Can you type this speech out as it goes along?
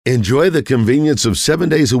Enjoy the convenience of 7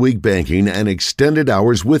 days a week banking and extended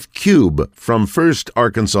hours with Cube from First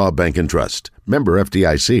Arkansas Bank and Trust. Member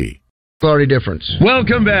FDIC. Quality difference.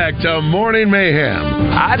 Welcome back to Morning Mayhem.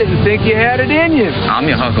 I didn't think you had it in you. I'm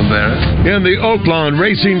your Huckleberry. In the Oaklawn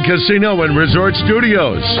Racing Casino and Resort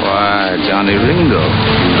Studios. Why, Johnny Ringo,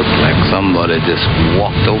 you look like somebody just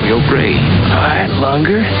walked over your grave. All right,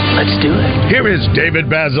 Lunger, let's do it. Here is David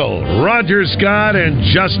Basil, Roger Scott, and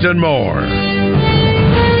Justin Moore.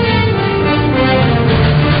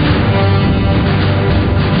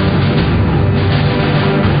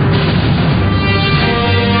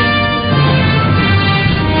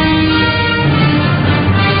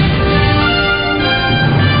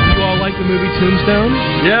 Tombstone?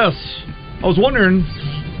 Yes. I was wondering,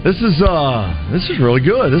 this is really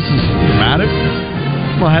good. This is dramatic.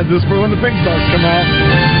 I'm gonna have this for when the pink stars come out.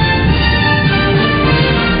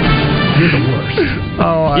 You're the worst.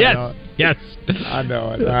 Oh, I yes. know it. Yes. I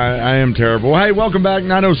know it. I am terrible. Hey, welcome back,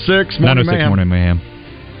 906 Morning 906 Mayhem. Morning Mayhem.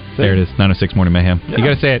 There it is, 906 Morning Mayhem. Yeah. You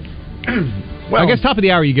gotta say it. Well, I guess top of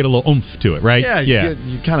the hour you get a little oomph to it, right? Yeah,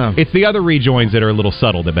 you kind of. It's the other rejoins that are a little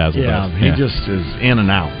subtle that Basil does. He just is in and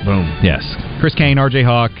out. Boom. Yes. Chris Kane, RJ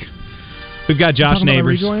Hawk. We've got Josh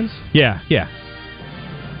Neighbors. Yeah.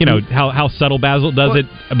 You know how subtle Basil does it.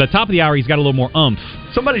 But at the top of the hour, he's got a little more oomph.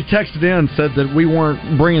 Somebody texted in and said that we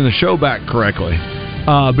weren't bringing the show back correctly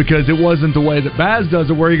because it wasn't the way that Baz does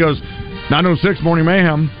it, where he goes 906 Morning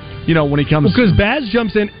Mayhem. You know, when he comes. Because Baz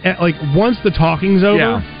jumps in at, once the talking's over.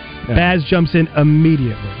 Yeah. Baz jumps in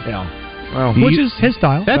immediately. Yeah. Well, which is his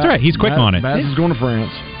style. That's right. He's quick on it. Baz is going to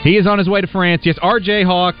France. He is on his way to France. Yes, RJ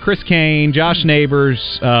Hawk, Chris Kane, Josh Neighbors.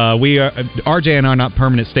 We are RJ and I are not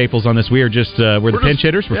permanent staples on this. We are just we're the pinch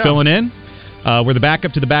hitters. We're filling in. We're the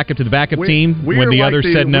backup to the backup to the backup team when the others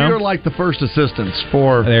said no. We are like the first assistants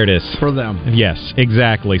for there it is for them. Yes,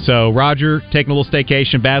 exactly. So Roger taking a little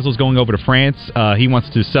staycation. Basil's going over to France. He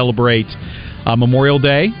wants to celebrate Memorial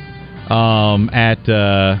Day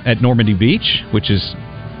at Normandy Beach, which is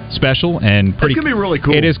special and pretty. It's gonna be really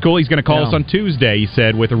cool. It is cool. He's going to call us on Tuesday, he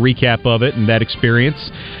said, with a recap of it and that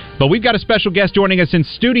experience. But we've got a special guest joining us in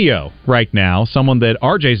studio right now, someone that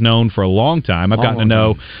RJ's known for a long time. I've gotten to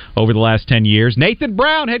know over the last 10 years. Nathan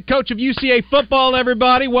Brown, head coach of UCA football,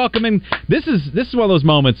 everybody. Welcome. And this is one of those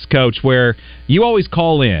moments, Coach, where you always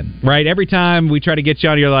call in, right? Every time we try to get you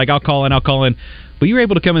on, you're like, I'll call in. But you were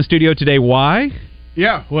able to come in studio today. Why?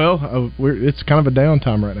 Yeah, well, it's kind of a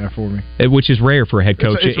downtime right now for me. Which is rare for a head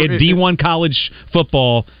coach. D1 college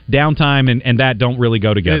football, downtime and that don't really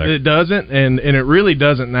go together. It doesn't, and it really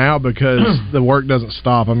doesn't now because the work doesn't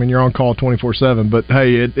stop. I mean, you're on call 24/7, but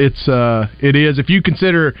hey, it is. If you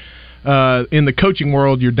consider in the coaching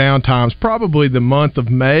world, your downtime's probably the month of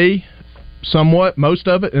May, somewhat, most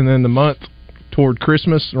of it, and then the month toward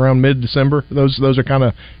Christmas around mid-December. Those are kind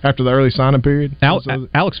of after the early signing period. Alex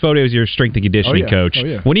Foto is your strength and conditioning coach. Oh,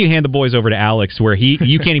 yeah. When do you hand the boys over to Alex where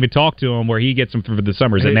you can't even talk to him, where he gets them for the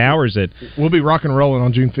summer? Is it now or is it? We'll be rock and rolling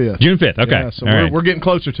on June 5th. June 5th, okay. Yeah, so we're getting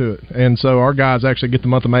closer to it. And so our guys actually get the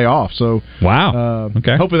month of May off. So wow.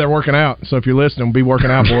 Okay. Hopefully they're working out. So if you're listening, be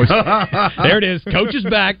working out, boys. There it is. Coach is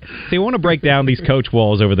back. So you want to break down these coach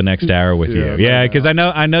walls over the next hour with you. Yeah, because I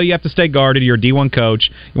know you have to stay guarded. You're a D1 coach.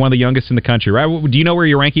 You're one of the youngest in the country, right? Do you know where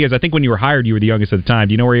your ranking is? I think when you were hired, you were the youngest at the time.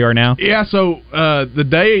 Do you know where you are now? Yeah, so the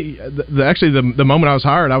moment I was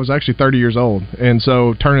hired, I was actually 30 years old. And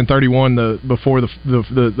so turning 31 before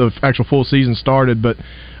the actual full season started. But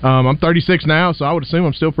I'm 36 now, so I would assume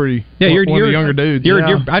I'm still pretty one of the younger dudes.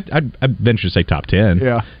 I'd venture to say top 10.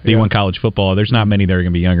 Yeah. D1 college football. There's not many that are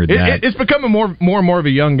going to be younger than that. It's becoming more and more of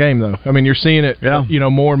a young game, though. I mean, you're seeing it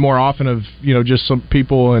more and more often of just some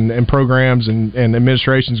people and programs and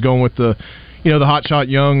administrations going with the hotshot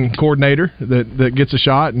young coordinator that gets a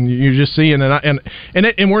shot, and you're just seeing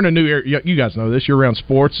and we're in a new era. You guys know this. You're around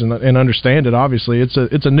sports and understand it. Obviously, it's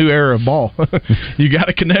a new era of ball. You got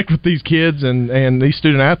to connect with these kids and these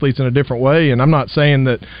student athletes in a different way. And I'm not saying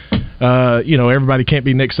that everybody can't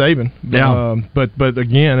be Nick Saban. But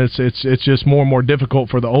again, it's just more and more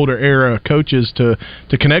difficult for the older era coaches to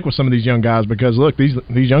connect with some of these young guys because look, these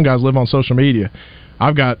young guys live on social media.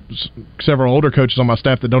 I've got several older coaches on my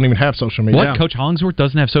staff that don't even have social media. What? Coach Hollingsworth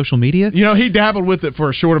doesn't have social media? He dabbled with it for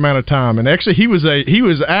a short amount of time, and actually he was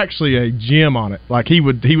actually a gem on it. Like he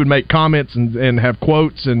would make comments and have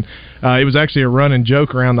quotes, and it was actually a running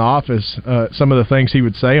joke around the office. Some of the things he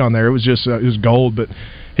would say on there, it was gold. But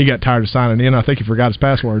he got tired of signing in. I think he forgot his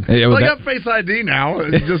password. I got Face ID now.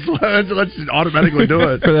 Just let's automatically do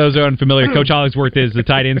it. For those who are unfamiliar, Coach Hollingsworth is the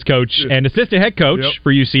tight ends coach and assistant head coach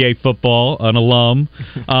for UCA football, an alum.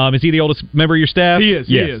 Is he the oldest member of your staff? He is.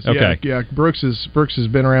 Yes. He is. Okay. Yeah. Brooks has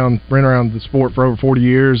been around the sport for over 40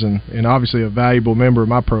 years, and obviously a valuable member of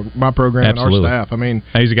my program Absolutely. and our staff. I mean,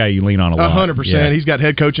 he's a guy you lean on a lot. 100%. Yeah. He's got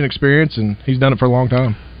head coaching experience, and he's done it for a long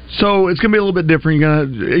time. So it's going to be a little bit different.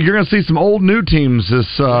 You're gonna see some old new teams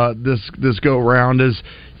this go around. As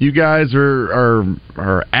you guys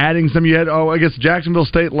are adding some. You had I guess Jacksonville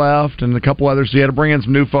State left and a couple others. So you had to bring in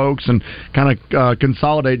some new folks and kind of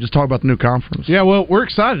consolidate. Just talk about the new conference. Yeah, well, we're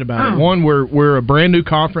excited about it. One, we're a brand new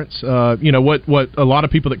conference. What a lot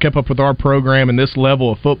of people that kept up with our program and this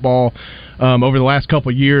level of football over the last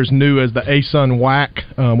couple of years knew as the ASUN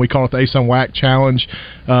WAC. We call it the ASUN WAC Challenge.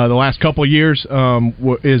 The last couple of years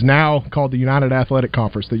is now called the United Athletic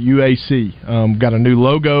Conference, the UAC. Got a new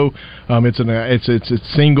logo. It's a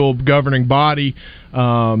single governing body.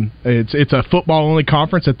 It's a football-only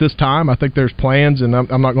conference at this time. I think there's plans, and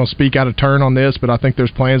I'm not going to speak out of turn on this, but I think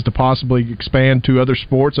there's plans to possibly expand to other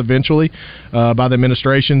sports eventually by the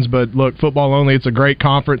administrations. But look, football-only, it's a great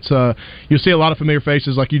conference. You'll see a lot of familiar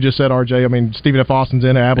faces, like you just said, RJ. I mean, Stephen F. Austin's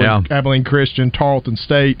in it, Abilene Christian, Tarleton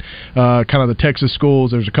State, kind of the Texas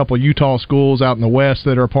schools. There's a couple of Utah schools out in the West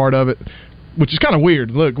that are a part of it, which is kind of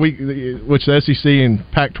weird. Look, which the SEC and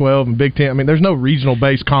Pac-12 and Big Ten, I mean, there's no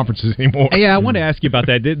regional-based conferences anymore. Yeah, I want to ask you about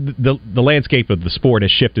that. The landscape of the sport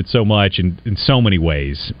has shifted so much in so many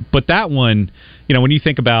ways. But that one, when you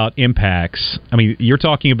think about impacts, I mean, you're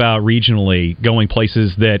talking about regionally going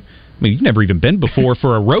places that, I mean, you've never even been before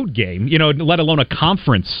for a road game, let alone a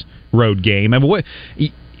conference road game. I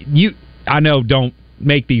mean, I know don't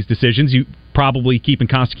make these decisions. You probably keep in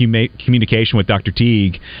constant communication with Dr.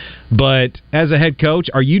 Teague. But as a head coach,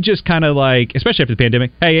 are you just kind of like, especially after the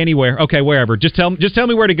pandemic, hey, anywhere, okay, wherever, just tell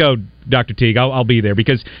me where to go, Dr. Teague. I'll be there,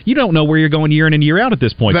 because you don't know where you're going year in and year out at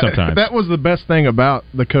this point. Sometimes that was the best thing about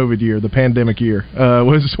the COVID year, the pandemic year,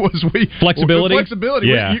 was flexibility. Flexibility.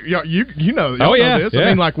 Yeah. You know. Oh yeah. Know this. Yeah. I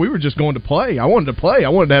mean, like, we were just going to play. I wanted to play. I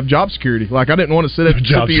wanted to have job security. Like, I didn't want to sit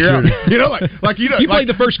the year out. You played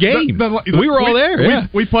the first game. We were all there. Yeah.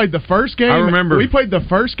 We played the first game. I remember. We played the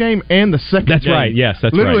first game and the second. That's game. right. Yes,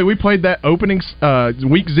 that's Literally, right. we played that opening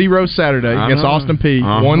week 0 Saturday against Austin Peay.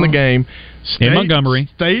 Won the game. In Montgomery.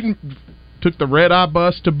 Took the red-eye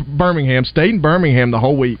bus to Birmingham. Stayed in Birmingham the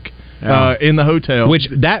whole week. In the hotel. Which,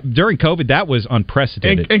 during COVID, that was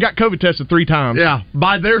unprecedented. And got COVID tested 3 times. Yeah,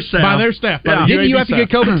 by their staff. Yeah. Didn't you have to get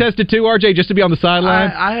COVID tested too, RJ, just to be on the sideline?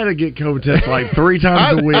 I had to get COVID tested like 3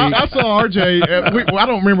 times a week. I saw RJ. I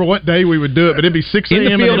don't remember what day we would do it, but it'd be 6 a.m.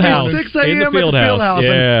 in the field house. 6 a.m. In the field house.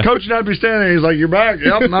 Yeah. And Coach and I'd be standing there. He's like, "You're back."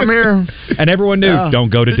 Yep, I'm here. And everyone knew, don't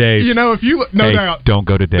go to Dave. If you look, no doubt, don't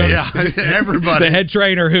go to Dave. Yeah, everybody. The head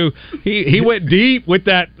trainer who he went deep with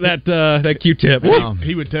that Q-tip.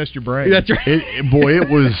 He would test your brain. That's right. Boy, it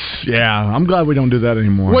was. Yeah, I'm glad we don't do that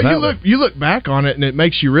anymore. Well, you look back on it, and it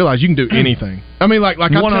makes you realize you can do anything. I mean, like I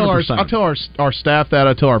tell our staff that,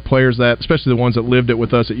 I tell our players that, especially the ones that lived it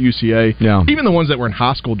with us at UCA. Yeah. Even the ones that were in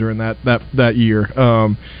high school during that year.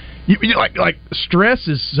 Like stress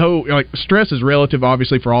is relative,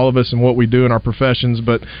 obviously, for all of us and what we do in our professions.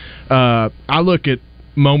 But I look at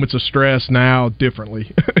moments of stress now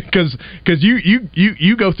differently, because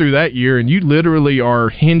you go through that year and you literally are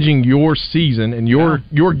hinging your season and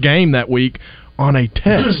your game that week on a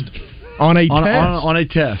test. On a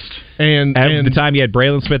test. And at the time, you had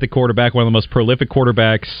Braylon Smith at quarterback, one of the most prolific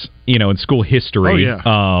quarterbacks in school history. Oh,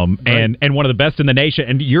 yeah. And one of the best in the nation.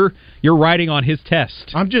 And you're writing on his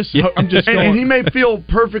test. I'm just going. And he may feel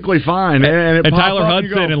perfectly fine. And Tyler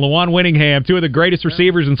Hudson and LaJuan Winningham, 2 of the greatest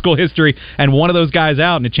receivers in school history, and one of those guys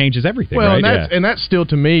out, and it changes everything. Well, right? and that's still,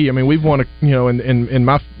 to me, I mean, we've won in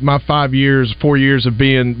my 4 years of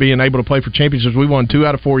being able to play for championships, we won 2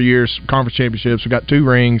 out of 4 years conference championships. We got 2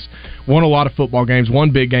 rings, won a lot of football games,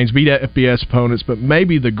 won big games, beat FBS opponents. But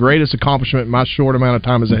maybe the greatest accomplishment in my short amount of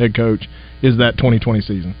time as a head coach is that 2020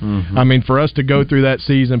 season. Mm-hmm. I mean, for us to go through that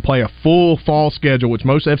season, play a full fall schedule, which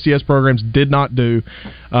most FCS programs did not do.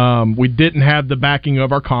 We didn't have the backing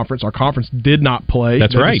of our conference. Our conference did not play.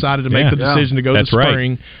 That's right. They decided to make the decision to go to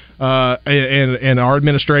spring. And our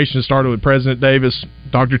administration started with President Davis,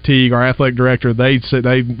 Dr. Teague, our athletic director. They said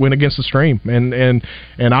they went against the stream, and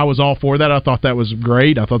I was all for that. I thought that was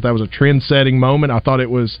great. I thought that was a trend-setting moment. I thought it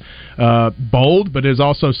was bold, but it was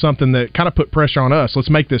also something that kind of put pressure on us. Let's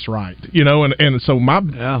make this right, And so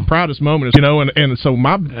my proudest moment is,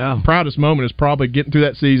 proudest moment is probably getting through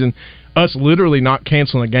that season, us literally not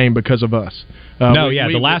canceling a game because of us.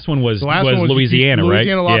 The last one was Louisiana, right?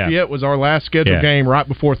 Louisiana Lafayette was our last scheduled game right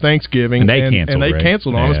before Thanksgiving, and they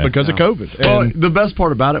canceled on us because of COVID. Well, the best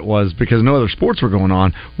part about it was because no other sports were going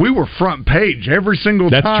on, we were front page every single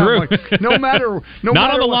time. That's true. Like, no matter on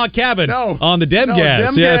the log cabin. No, on the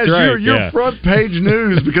Demgas. That's right. You're Yeah. front page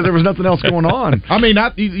news because there was nothing else going on. I mean,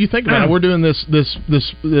 you think about it. We're doing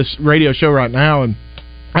this radio show right now, and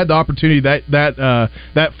I had the opportunity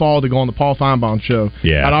that fall to go on the Paul Feinbaum show.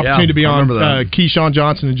 Yeah, I had the opportunity to be on Keyshawn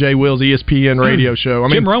Johnson and Jay Will's ESPN radio show. I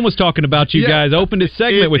mean, Jim Rome was talking about you guys. Opened his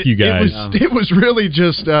segment with you guys. It was really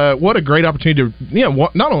just what a great opportunity to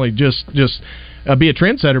not only just be a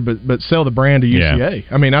trendsetter, but sell the brand to UCA.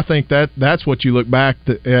 I mean, I think that's what you look back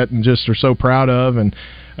at and just are so proud of. And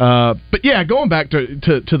but yeah, going back to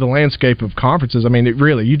the landscape of conferences, I mean, it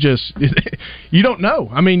really you don't know.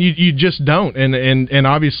 I mean, you just don't. And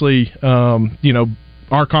obviously,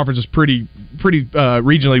 our conference is pretty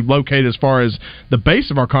regionally located as far as the base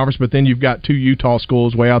of our conference, but then you've got 2 Utah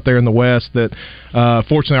schools way out there in the west that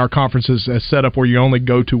fortunately our conference is set up where you only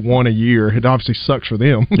go to one a year. It obviously sucks for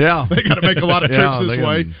them. Yeah. They got to make a lot of trips this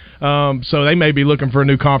way. So they may be looking for a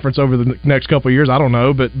new conference over the next couple of years. I don't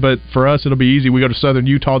know, but for us it'll be easy. We go to Southern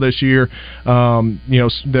Utah this year. They're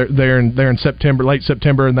in September, late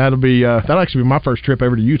September, and that'll actually be my first trip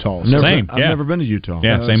ever to Utah. So I've never been to Utah.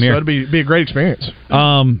 Yeah, same here. So it'll be a great experience.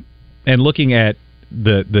 And looking at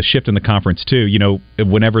the shift in the conference too,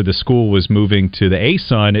 whenever the school was moving to the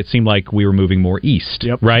ASUN, it seemed like we were moving more east,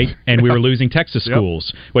 right? And we were losing Texas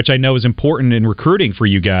schools, which I know is important in recruiting for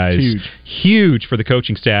you guys. Huge for the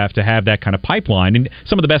coaching staff to have that kind of pipeline. And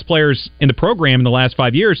some of the best players in the program in the last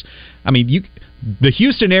 5 years, I mean, the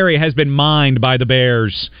Houston area has been mined by the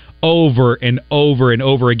Bears over and over and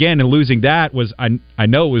over again, and losing that was, I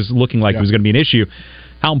know it was looking like it was going to be an issue.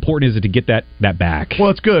 How important is it to get that back?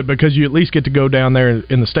 Well, it's good because you at least get to go down there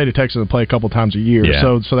in the state of Texas and play a couple times a year.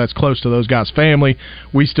 Yeah. So that's close to those guys' family.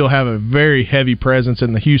 We still have a very heavy presence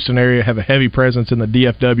in the Houston area, have a heavy presence in the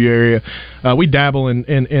DFW area. We dabble in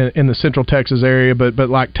the Central Texas area, but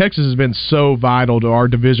like Texas has been so vital to our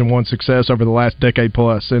Division I success over the last decade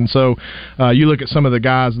plus. And so you look at some of the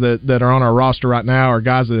guys that are on our roster right now or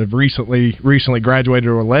guys that have recently graduated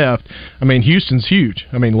or left. I mean, Houston's huge.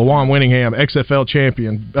 I mean, LaJuan Winningham, XFL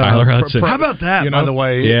champion. Tyler Hudson. How about that, by the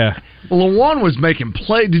way? Yeah. LaJuan was making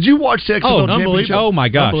play. Did you watch the XFL championship? Oh, my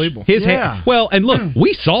gosh. Unbelievable. Well, and look,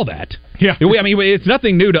 we saw that. Yeah. I mean, it's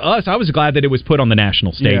nothing new to us. I was glad that it was put on the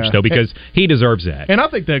national stage, though, because he deserves that. And I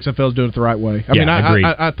think the XFL is doing it the right way.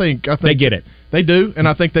 I think they get it. They do, and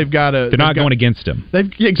I think they've got a... They're not going against them. They're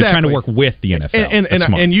trying to work with the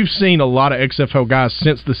NFL. And you've seen a lot of XFL guys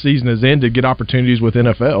since the season has ended get opportunities with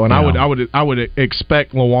NFL, and I would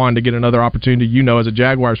expect LaJuan to get another opportunity. As a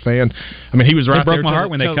Jaguars fan, I mean, he was right there. It broke my heart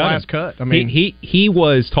when they cut him. I mean, he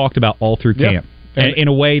was talked about all through camp. And in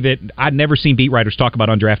a way that I'd never seen beat writers talk about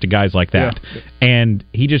undrafted guys like that. Yeah. And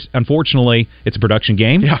he just, unfortunately, it's a production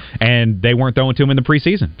game, and they weren't throwing to him in the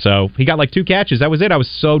preseason. So he got like 2 catches. That was it. I was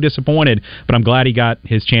so disappointed, but I'm glad he got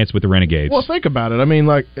his chance with the Renegades. Well, think about it. I mean,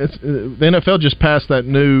 like the NFL just passed that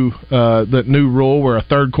new rule where a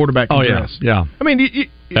third quarterback can dress. Yeah. I mean,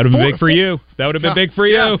 that would have been big for you. That would have been big for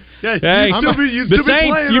you. Yeah. Hey, you'd be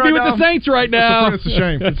playing you'd be with now. the Saints right now. It's a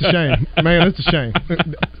shame. It's a shame. Man, it's a shame.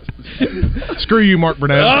 Screw you, Mark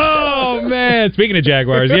Burnett. Oh, man. Speaking of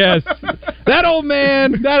Jaguars, yes. That old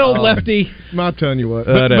man, that old lefty. I'm telling you what.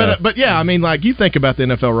 But yeah, I mean, like, you think about the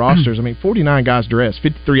NFL rosters. I mean, 49 guys dressed,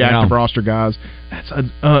 53 active roster guys. That's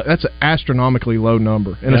an astronomically low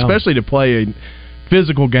number. And especially to play a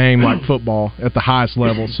physical game like football at the highest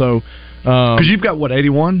level. So... Because you've got,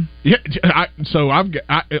 81? Yeah,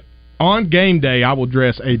 on game day, I will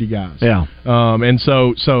dress 80 guys. Yeah. And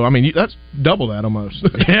so I mean, that's double that almost.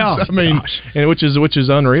 Yeah. I mean, which is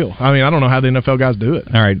unreal. I mean, I don't know how the NFL guys do it.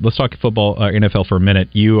 All right, let's talk football, NFL for a minute.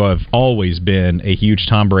 You have always been a huge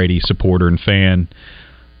Tom Brady supporter and fan.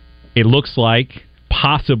 It looks like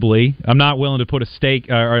possibly, I'm not willing to put a stake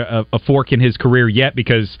or a fork in his career yet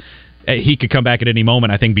because he could come back at any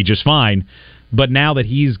moment, I think, be just fine. But now that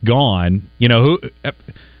he's gone,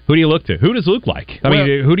 who do you look to? Who does Luke like? I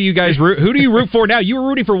mean, who do you guys who do you root for now? You were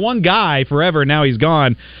rooting for one guy forever, and now he's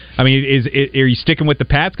gone. I mean, are you sticking with the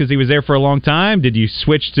Pats because he was there for a long time? Did you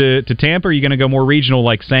switch to Tampa? Or are you going to go more regional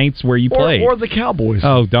like Saints where you played? Or the Cowboys?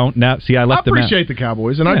 Oh, don't now. See, I left them out. I appreciate the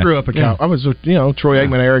Cowboys, and I grew up a Cowboy. I was a Troy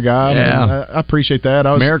Aikman era guy. Yeah. I appreciate that.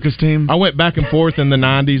 America's team. I went back and forth in the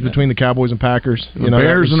 '90s between the Cowboys and Packers.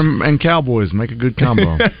 Bears and Cowboys make a good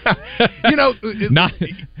combo. Not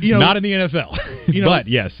in the NFL. But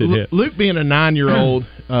yes, at him. Luke being a 9-year-old,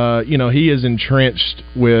 he is entrenched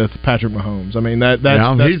with Patrick Mahomes. I mean that's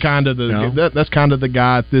kind of that's kind of the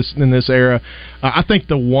guy in this era. I think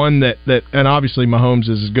the one that and obviously Mahomes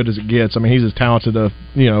is as good as it gets. I mean he's as talented of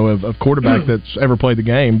quarterback that's ever played the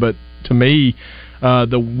game. But to me,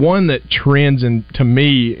 the one that trends to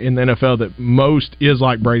me in the NFL that most is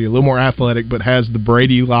like Brady, a little more athletic, but has the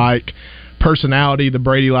Brady-like personality,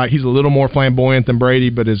 he's a little more flamboyant than Brady,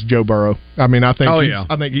 but is Joe Burrow. I mean, I think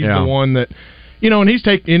he's the one that,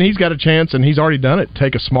 and he's got a chance, and he's already done it.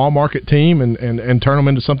 Take a small market team and turn them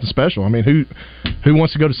into something special. I mean, who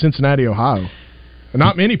wants to go to Cincinnati, Ohio?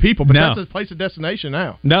 Not many people, but that's a place of destination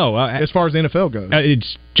now. No, as far as the NFL goes, it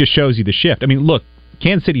just shows you the shift. I mean, look,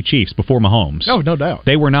 Kansas City Chiefs before Mahomes. Oh, no doubt.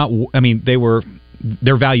 They were not. I mean,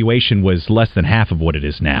 their valuation was less than half of what it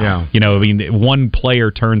is now. Yeah. One player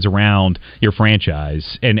turns around your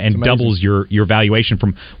franchise and doubles your valuation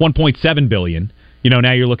from $1.7 billion.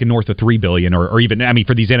 Now you're looking north of $3 billion, or even,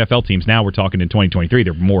 for these NFL teams, now we're talking in 2023,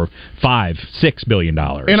 they're more $5-6 billion.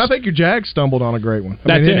 And I think your Jags stumbled on a great one.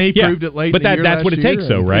 And he proved it late. But in the year that's what it takes,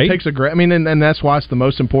 though, right? It takes a great. And that's why it's the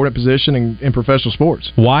most important position in professional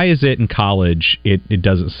sports. Why is it in college it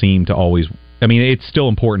doesn't seem to always? It's still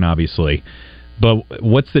important, obviously. But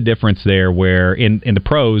what's the difference there where in the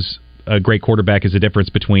pros, a great quarterback is the difference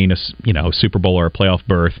between a Super Bowl or a playoff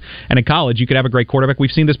berth? And in college, you could have a great quarterback. We've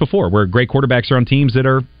seen this before, where great quarterbacks are on teams that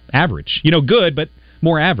are average. Good, but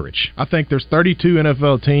more average. I think there's 32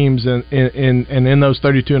 NFL teams, and in those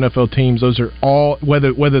 32 NFL teams, those are all,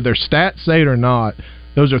 whether their stats say it or not,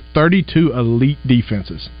 those are 32 elite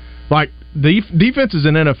defenses. Like, the defenses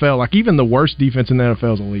in NFL, like even the worst defense in the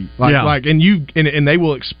NFL is elite. And they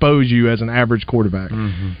will expose you as an average quarterback.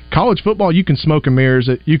 Mm-hmm. College football, you can smoke and mirrors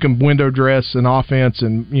it. You can window dress an offense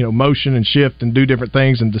and motion and shift and do different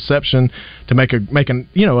things and deception to make a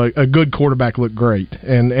good quarterback look great.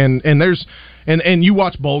 And there's. And you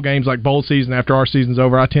watch bowl games, like bowl season after our season's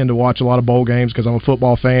over. I tend to watch a lot of bowl games because I'm a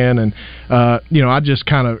football fan, and I just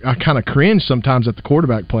kind of cringe sometimes at the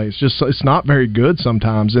quarterback play. It's not very good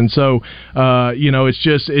sometimes, and so it's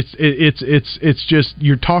just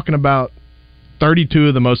you're talking about 32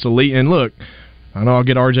 of the most elite. And look, I know I'll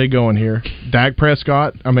get RJ going here. Dak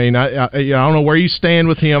Prescott. I don't know where you stand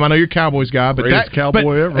with him. I know you're a Cowboys guy, but Dak Prescott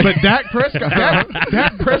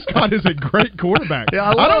is a great quarterback. Yeah,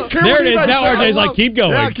 I don't care. There it is. Now RJ's like, keep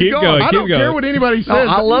going. I don't care what anybody says.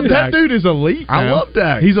 I love that dude is elite. I love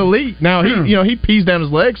Dak. He's elite. Now he pees down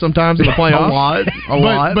his legs sometimes in the playoffs. a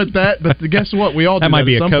lot. But guess what? We all do that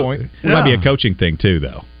at some point. It might be a coaching thing too,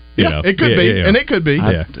 though. It could be, and it could be.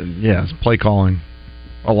 It's play calling.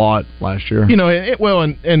 A lot last year, and a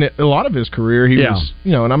lot of his career, he was,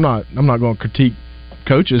 and I'm not going to critique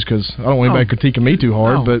coaches because I don't want anybody critiquing me too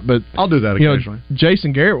hard, but I'll do that occasionally.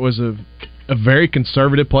 Jason Garrett was a very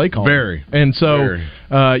conservative play caller, and so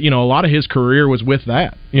a lot of his career was with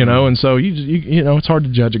that, and so you it's hard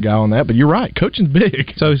to judge a guy on that, but you're right, coaching's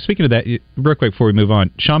big. So speaking of that, real quick before we move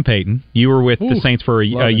on, Sean Payton, you were with the Saints for a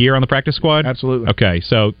year on the practice squad. Absolutely. Okay,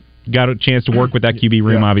 so got a chance to work with that QB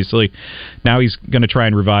room, obviously. Now he's going to try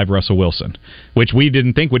and revive Russell Wilson, which we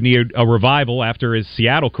didn't think would need a revival after his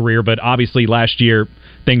Seattle career, but obviously last year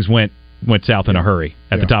things went south in a hurry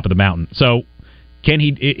at the top of the mountain. So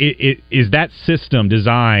is that system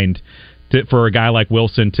designed for a guy like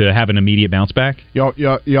Wilson to have an immediate bounce back? Y'all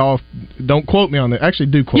don't quote me on that. Actually,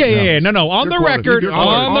 do quote me. No. On the record.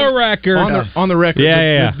 On the record.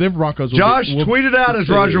 Yeah. The Denver Broncos. Josh, tweet it out, as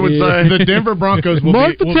Roger would say. The Denver Broncos will be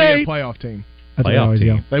a playoff team. Playoff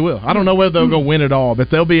team. They will. I don't know whether they'll go win it all, but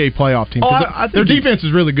they'll be a playoff team. Their defense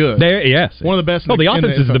is really good. Yes. One of the best. The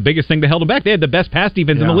offense is the biggest thing that held them back. They had the best pass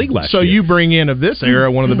defense in the league last year. So you bring in, of this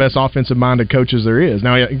era, one of the best offensive-minded coaches there is.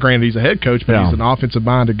 Now, granted, he's a head coach, but he's an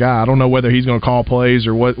offensive-minded guy. I don't know whether he's going to call plays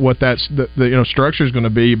or what that's the structure is going to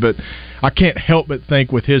be, but I can't help but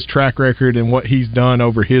think with his track record and what he's done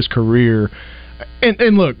over his career.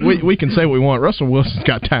 And look, we can say what we want. Russell Wilson's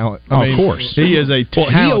got talent. I mean, of course. He is a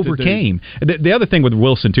talented he overcame. The other thing with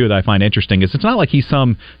Wilson, too, that I find interesting is it's not like he's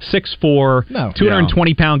some 6'4",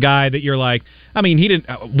 220-pound guy that you're like, he didn't.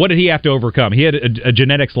 What did he have to overcome? He had a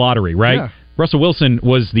genetics lottery, right? Yeah. Russell Wilson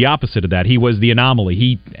was the opposite of that. He was the anomaly.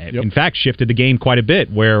 He, in fact, shifted the game quite a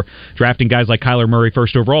bit, where drafting guys like Kyler Murray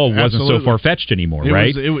first overall wasn't so far-fetched anymore,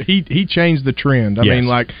 right? He changed the trend. I mean,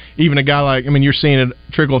 like, even a guy like, you're seeing a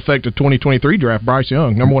trickle effect of 2023 draft, Bryce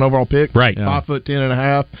Young, number 1 overall pick. Right.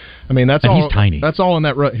 5'10.5". That's and all. He's tiny. That's all in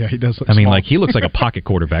that rut. Yeah, he does look small. He looks like a pocket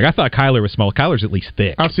quarterback. I thought Kyler was small. Kyler's at least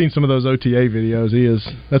thick. I've seen some of those OTA videos.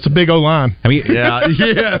 That's a big O-line.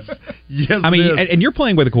 Yes. And you're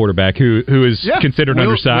playing with a quarterback who is considered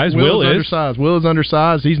undersized. Will is undersized. Will is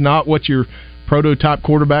undersized. He's not what your prototype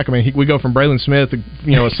quarterback. I mean, we go from Braylon Smith, a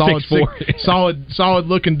solid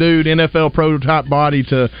looking dude, NFL prototype body,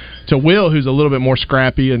 to Will, who's a little bit more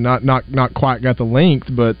scrappy and not quite got the length.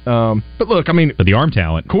 But look, I mean, but the arm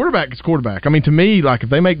talent, quarterback is quarterback. I mean, to me, like if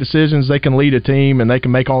they make decisions, they can lead a team and they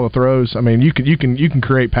can make all the throws. I mean, you can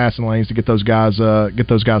create passing lanes to get those guys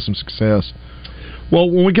some success. Well,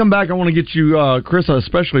 when we come back, I want to get you, Chris, I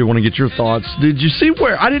especially want to get your thoughts. Did you see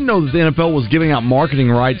where, I didn't know that the NFL was giving out marketing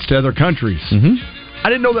rights to other countries. Mm-hmm. I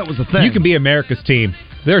didn't know that was a thing. You can be America's team.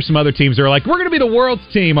 There are some other teams that are like, we're going to be the world's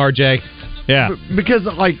team, RJ. Yeah. Because,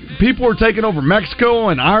 like, people are taking over Mexico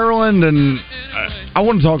and Ireland, and I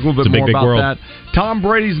want to talk a little bit more about world. That. Tom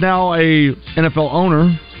Brady's now a NFL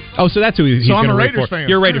owner. Oh, so that's who he's going to root for. Fan.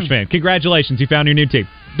 You're a Raiders fan. Congratulations, you found your new team.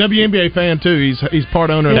 WNBA fan, too. He's part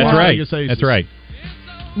owner of the Las Vegas Aces. That's right.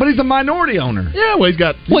 But he's a minority owner. Yeah, well, he's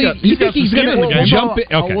got he's going to jump in?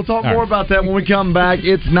 Okay. We'll talk more about that when we come back.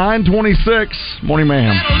 It's 9:26. Morning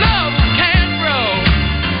Mayhem.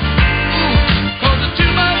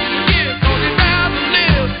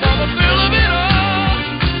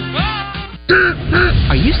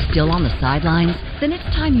 Are you still on the sidelines? Then it's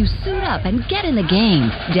time you suit up and get in the game.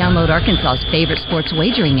 Download Arkansas's favorite sports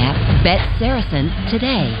wagering app, Bet Saracen,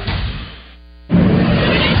 today.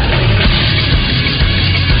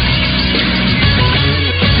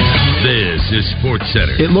 This is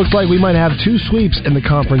SportsCenter. It looks like we might have two sweeps in the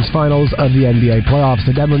conference finals of the NBA playoffs.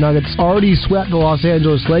 The Denver Nuggets already swept the Los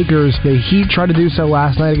Angeles Lakers. The Heat tried to do so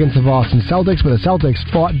last night against the Boston Celtics, but the Celtics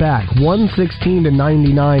fought back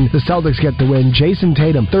 116-99. The Celtics get the win. Jason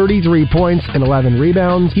Tatum, 33 points and 11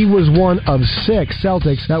 rebounds. He was one of 6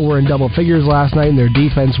 Celtics that were in double figures last night, and their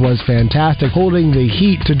defense was fantastic, holding the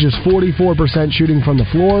Heat to just 44% shooting from the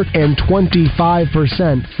floor and 25%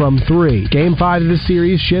 from 3. Game 5 of the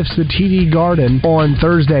series shifts the TD Garden on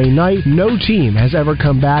Thursday night. No team has ever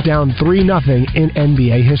come back down 3-0 in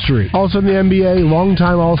NBA history. Also in the NBA,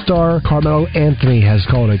 longtime All-Star Carmelo Anthony has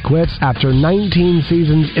called it quits. After 19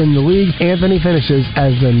 seasons in the league, Anthony finishes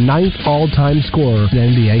as the 9th all-time scorer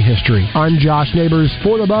in NBA history. I'm Josh Neighbors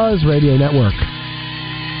for the Buzz Radio Network.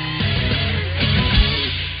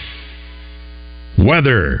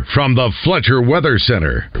 Weather from the Fletcher Weather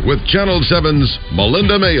Center with Channel 7's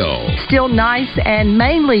Melinda Mayo. Still nice and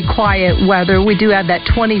mainly quiet weather. We do have that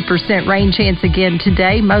 20% rain chance again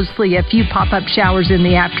today. Mostly a few pop-up showers in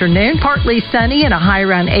the afternoon. Partly sunny and a high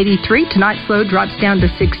around 83. Tonight's low drops down to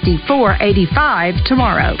 64, 85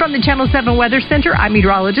 tomorrow. From the Channel 7 Weather Center, I'm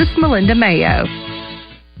meteorologist Melinda Mayo.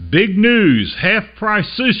 Big news, half-price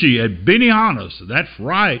sushi at Benihana's. That's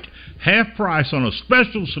right, half price on a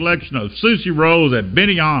special selection of sushi rolls at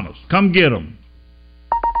Benihana's. Come get them.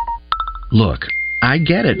 Look, I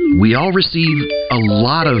get it. We all receive a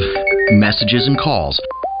lot of messages and calls.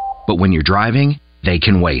 But when you're driving, they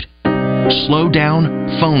can wait. Slow down,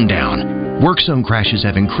 phone down. Work zone crashes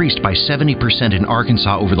have increased by 70% in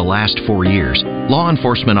Arkansas over the last 4 years. Law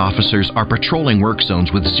enforcement officers are patrolling work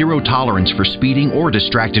zones with zero tolerance for speeding or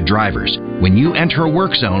distracted drivers. When you enter a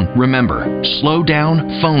work zone, remember, slow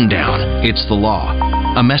down, phone down. It's the law.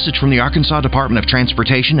 A message from the Arkansas Department of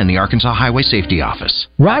Transportation and the Arkansas Highway Safety Office.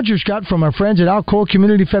 Roger Scott from our friends at Alcoa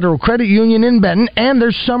Community Federal Credit Union in Benton and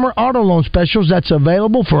their summer auto loan specials that's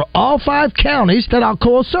available for all 5 counties that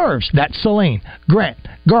Alcoa serves. That's Saline, Grant,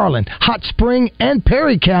 Garland, Hot Spring, and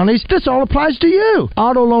Perry counties. This all applies to you.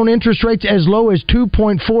 Auto loan interest rates as low as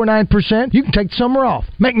 2.49%. You can take summer off.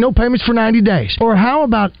 Make no payments for 90 days. Or how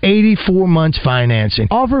about 84 months financing?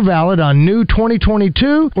 Offer valid on new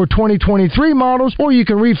 2022 or 2023 models, or you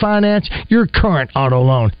can refinance your current auto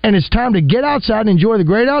loan. And it's time to get outside and enjoy the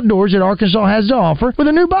great outdoors that Arkansas has to offer with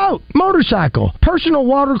a new boat, motorcycle, personal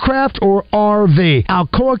watercraft, or RV.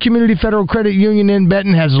 Alcoa Community Federal Credit Union in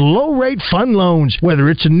Benton has low-rate fun loans, whether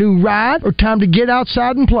it's a new ride or time to get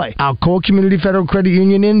outside and play. Alcoa Community Federal Credit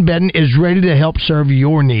Union in Benton is ready to help serve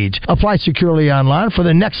your needs. Apply securely online for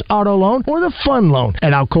the next auto loan or the fun loan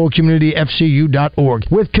at alcoacommunityfcu.org.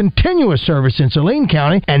 With continuous service in Saline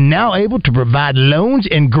County and now able to provide loans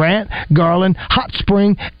in Grant, Garland, Hot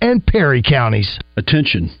Spring, and Perry counties.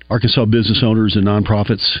 Attention, Arkansas business owners and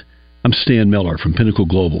nonprofits. I'm Stan Miller from Pinnacle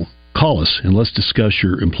Global. Call us and let's discuss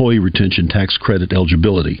your employee retention tax credit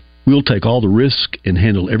eligibility. We'll take all the risk and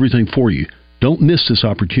handle everything for you. Don't miss this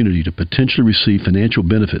opportunity to potentially receive financial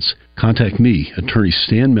benefits. Contact me, Attorney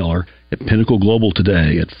Stan Miller, at Pinnacle Global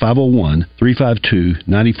today at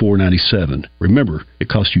 501-352-9497. Remember, it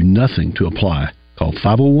costs you nothing to apply. Call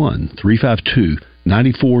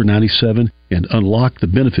 501-352-9497 and unlock the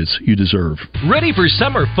benefits you deserve. Ready for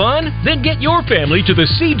summer fun? Then get your family to the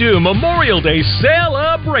Sea-Doo Memorial Day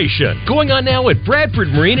celebration. Going on now at Bradford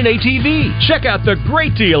Marine and ATV. Check out the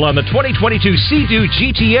great deal on the 2022 Sea-Doo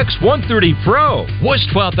GTX 130 Pro. Was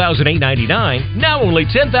 $12,899, now only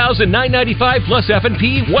 $10,995 plus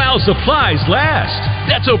F&P while supplies last.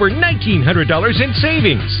 That's over $1,900 in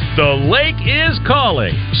savings. The lake is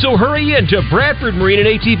calling. So hurry in to Bradford Marine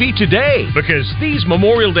and ATV today, because these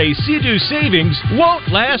Memorial Day Sea-Doo savings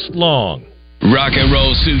won't last long. Rock and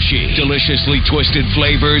roll sushi. Deliciously twisted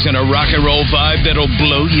flavors and a rock and roll vibe that'll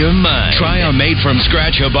blow your mind. Try our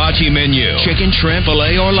made-from-scratch hibachi menu. Chicken, shrimp,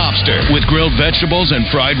 filet, or lobster with grilled vegetables and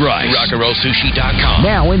fried rice. RockandRollSushi.com.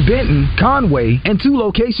 Now in Benton, Conway, and 2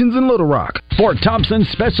 locations in Little Rock. Fort Thompson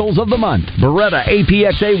Specials of the Month. Beretta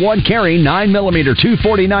APXA1 Carry 9mm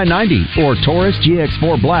 $249.90 or Taurus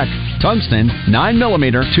GX4 Black Tungsten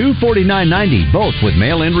 9mm $249.90, both with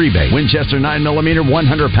mail-in rebate. Winchester 9mm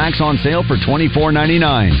 100 packs on sale for $24.99.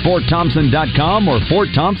 FortThompson.com or Fort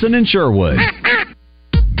Thompson in Sherwood.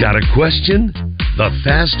 Got a question? The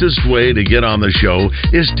fastest way to get on the show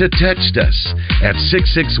is to text us at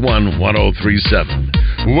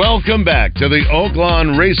 661-1037. Welcome back to the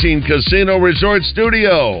Oaklawn Racing Casino Resort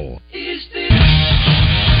Studio.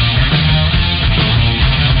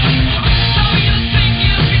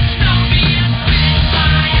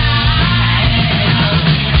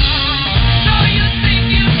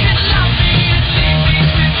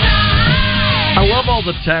 I love all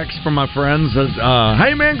the texts from my friends that,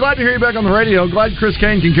 hey man, glad to hear you back on the radio. Glad Chris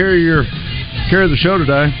Kane can carry the show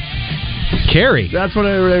today. Carry? That's what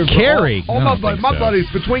they were. Carry? All my buddies,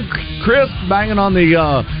 between Chris banging on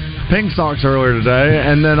the Pink Sox earlier today,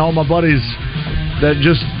 and then all my buddies that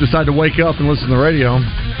just decided to wake up and listen to the radio.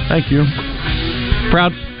 Thank you.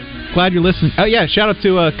 Glad you're listening. Oh, yeah, shout out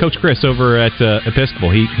to Coach Chris over at Episcopal.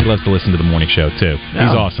 He loves to listen to the morning show, too. Yeah.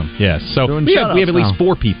 He's awesome, yes. So we have at least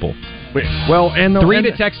 4 people. Well, and 3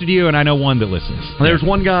 that texted you, and I know 1 that listens. There's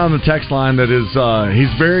one guy on the text line that is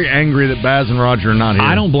he's very angry that Baz and Roger are not here.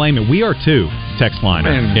 I don't blame it. We are too, text line.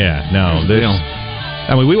 Yeah, no.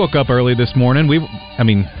 I mean, we woke up early this morning.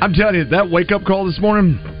 I'm telling you, that wake-up call this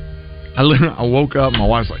morning, I woke up, my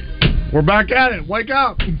wife's like, we're back at it. Wake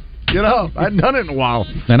up. Get up. I hadn't done it in a while.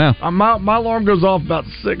 I know. My alarm goes off about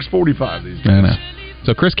 6:45 these days. I know.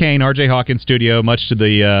 So Chris Kane, RJ Hawkins studio, much to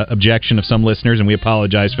the objection of some listeners, and we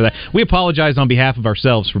apologize for that. We apologize on behalf of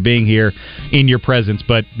ourselves for being here in your presence,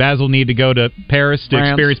 but Basil need to go to Paris to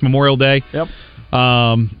experience Memorial Day. Yep.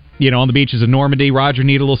 On the beaches of Normandy. Roger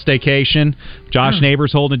need a little staycation. Josh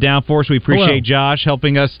Neighbors holding it down for us. We appreciate Josh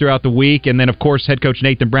helping us throughout the week. And then, of course, head coach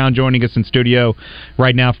Nathan Brown joining us in studio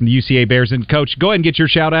right now from the UCA Bears. And, Coach, go ahead and get your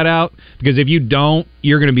shout-out out, because if you don't,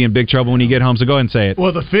 you're going to be in big trouble when you get home. So go ahead and say it.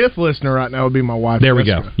 Well, the 5th listener right now would be my wife. There we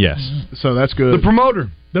go. Yes. So that's good. The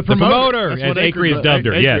promoter. The promoter, as Acre has dubbed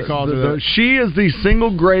her. Yes. She is the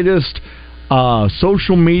single greatest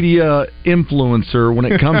social media influencer when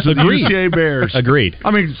it comes to the UCA Bears. Agreed.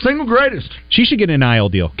 I mean, single greatest. She should get an NIL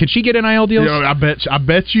deal. Could she get NIL deals? I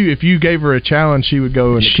bet you if you gave her a challenge, she would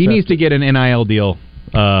go. And she needs to get an NIL deal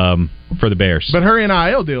for the Bears. But her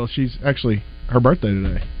NIL deal, she's actually her birthday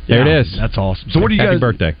today. There it is. That's awesome. So what do you Happy guys?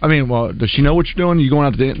 birthday. I mean, well, does she know what you're doing? Are you going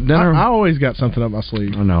out to dinner? I always got something up my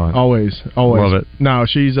sleeve. I know it. Always. Love it. No,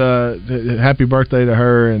 she's happy birthday to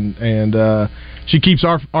her, and she keeps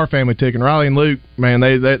our family ticking. Riley and Luke, man,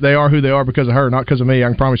 they are who they are because of her, not because of me. I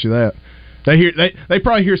can promise you that. They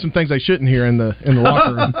probably hear some things they shouldn't hear in the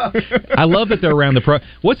locker room. I love that they're around the pro.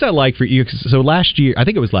 What's that like for you? So last year, I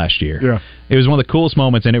think it was last year. Yeah, it was one of the coolest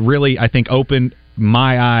moments, and it really, I think, opened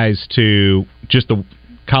my eyes to just the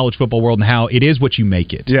college football world and how it is what you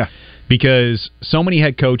make it. Yeah, because so many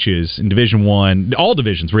head coaches in Division I, all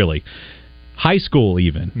divisions really, high school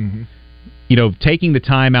even. Mm-hmm. Taking the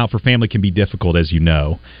time out for family can be difficult, as you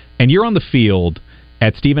know. And you're on the field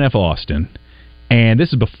at Stephen F. Austin, and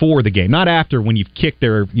this is before the game, not after, when you've kicked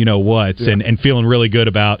their and feeling really good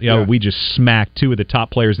about, we just smacked 2 of the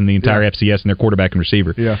top players in the entire FCS and their quarterback and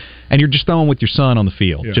receiver. Yeah. And you're just throwing with your son on the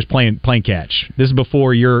field, just playing catch. This is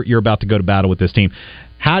before you're about to go to battle with this team.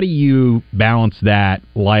 How do you balance that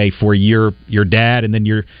life where you're your dad and then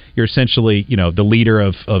you're essentially, the leader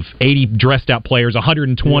of 80 dressed out players,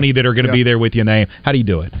 120 that are going to be there with you? How do you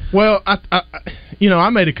do it? Well, I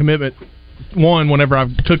made a commitment, whenever I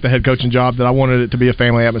took the head coaching job, that I wanted it to be a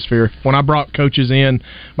family atmosphere. When I brought coaches in,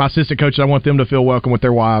 my assistant coaches, I want them to feel welcome with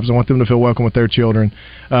their wives. I want them to feel welcome with their children.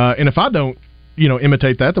 And if I don't,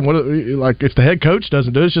 imitate that, then what? Like if the head coach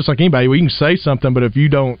doesn't do it, it's just like anybody. We can say something, but if you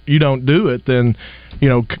don't do it, then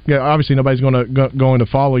obviously nobody's going to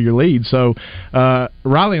follow your lead. So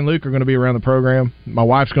Riley and Luke are going to be around the program. My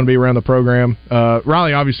wife's going to be around the program.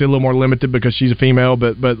 Riley obviously a little more limited because she's a female,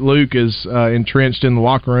 but Luke is entrenched in the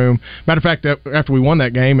locker room. Matter of fact, after we won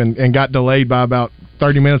that game and got delayed by about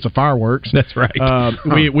 30 minutes of fireworks. That's right.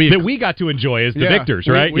 We got to enjoy as the victors,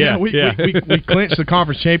 right? We clinched the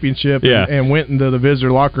conference championship and went into the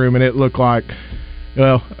visitor locker room, and it looked like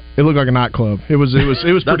a nightclub. It was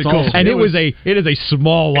pretty cool. And it is a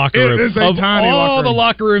small locker room. It is a tiny all locker room. the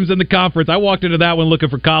locker rooms in the conference. I walked into that one looking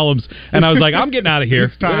for columns, and I was like, I'm getting out of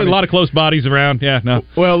here. There's a lot of close bodies around. Yeah, no.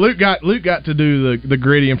 Well, Luke got to do the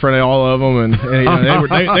gritty in front of all of them, and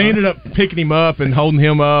they ended up picking him up and holding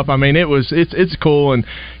him up. I mean, it's cool, and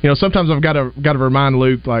sometimes I've got to remind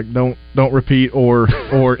Luke, like, don't repeat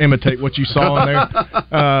or imitate what you saw in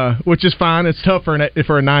there, which is fine. It's tough for a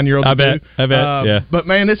 9-year-old to do. I bet. Yeah. But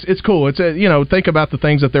man, it's cool. It's think about the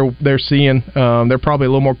things that they're seeing. They're probably a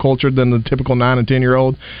little more cultured than the typical 9 and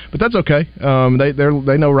 10-year-old, but that's okay.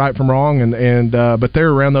 They know right from wrong, and but they're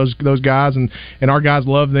around those guys, and our guys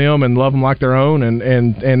love them and love them like their own,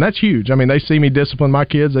 and that's huge. I mean, they see me discipline my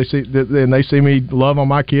kids. They see me love on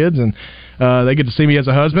my kids, and they get to see me as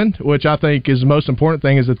a husband, which I think is the most important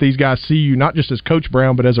thing, is that these guys see you not just as Coach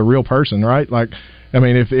Brown, but as a real person, right? Like, I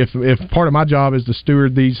mean, if part of my job is to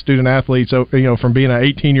steward these student athletes, from being an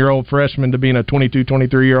 18-year-old freshman to being a 22,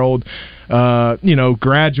 23-year-old,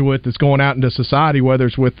 graduate that's going out into society, whether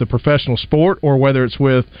it's with the professional sport or whether it's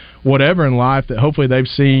with whatever in life, that hopefully they've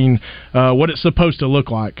seen what it's supposed to look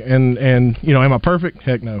like. And am I perfect?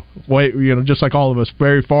 Heck no. Just like all of us,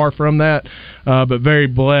 very far from that, but very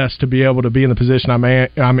blessed to be able to be in the position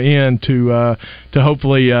I'm in to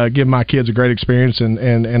hopefully give my kids a great experience,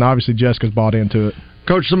 and obviously Jessica's bought into it.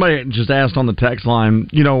 Coach, somebody just asked on the text line,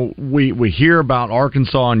 we hear about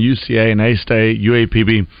Arkansas and UCA and A-State,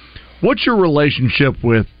 UAPB. What's your relationship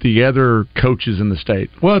with the other coaches in the state?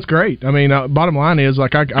 Well, it's great. I mean, bottom line is,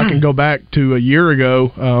 like, I can go back to a year ago.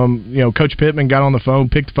 Coach Pittman got on the phone,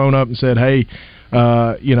 picked the phone up, and said, "Hey,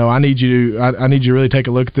 I need you to really take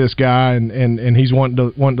a look at this guy, and he's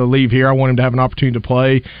wanting to leave here. I want him to have an opportunity to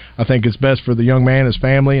play. I think it's best for the young man, his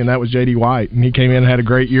family," and that was J.D. White. And he came in and had a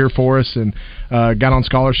great year for us, and got on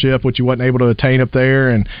scholarship, which he wasn't able to attain up there,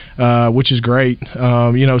 and which is great.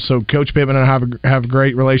 So Coach Pittman and I have a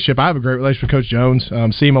great relationship. I have a great relationship with Coach Jones.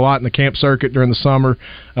 See him a lot in the camp circuit during the summer.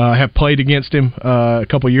 Have played against him a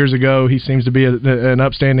couple of years ago. He seems to be an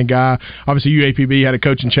upstanding guy. Obviously, UAPB had a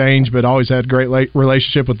coaching change, but always had great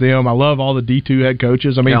relationship with them. I love all the D2 head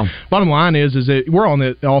coaches. I mean, bottom line is that we're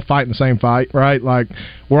all fighting the same fight, right? Like,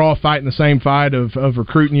 we're all fighting the same fight of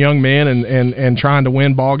recruiting young men and trying to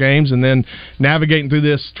win ball games, and then navigating through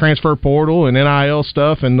this transfer portal and NIL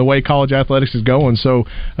stuff and the way college athletics is going. So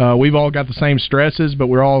we've all got the same stresses, but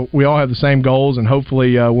we all have the same goals, and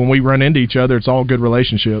hopefully when we run into each other, it's all a good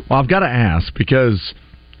relationship. Well, I've got to ask, because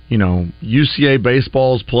UCA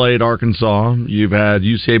baseball's played Arkansas. You've had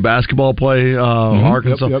UCA basketball play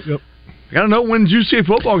Arkansas. Yep. I got to know, when's UCA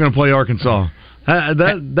football going to play Arkansas?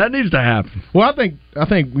 That needs to happen. Well, I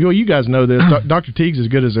think you guys know this. Dr. Teague's as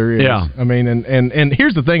good as there is. Yeah. I mean, and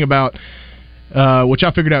here's the thing about which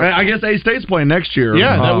I figured out. I guess A-State's playing next year.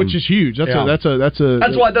 Yeah, which is huge. That's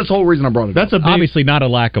the whole reason I brought it up. That's obviously not a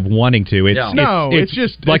lack of wanting to. It's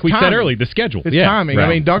just like we timing. said earlier, the schedule. It's timing. Right. I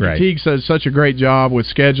mean, Dr. Teague does such a great job with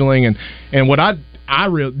scheduling, and what I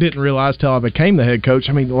didn't realize till I became the head coach.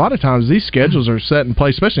 I mean, a lot of times these schedules are set in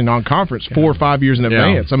place, especially non-conference, 4 or 5 years in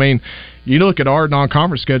advance. I mean, you look at our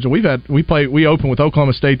non-conference schedule. We opened with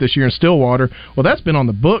Oklahoma State this year in Stillwater. Well, that's been on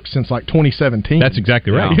the books since like 2017. That's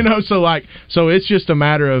exactly right. So it's just a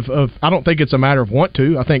matter of I don't think it's a matter of want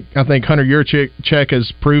to. I think Hunter Yurchek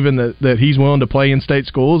has proven that he's willing to play in state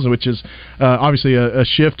schools, which is obviously a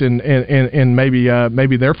shift in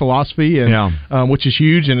maybe their philosophy, and which is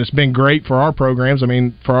huge, and it's been great for our programs. I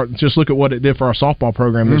mean, just look at what it did for our softball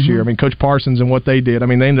program this year. I mean, Coach Parsons and what they did. I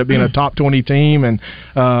mean, they ended up being a top 20 team, and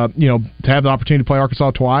to have the opportunity to play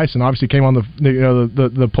Arkansas twice, and obviously came on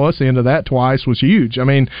the plus end of that twice, was huge. I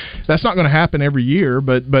mean, that's not going to happen every year,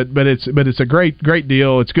 but it's a great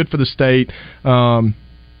deal. It's good for the state. And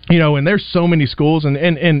there's so many schools,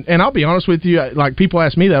 and I'll be honest with you, like, people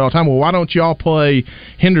ask me that all the time. Well, why don't y'all play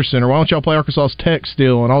Henderson, or why don't y'all play Arkansas Tech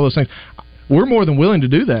still, and all those things? we're more than willing to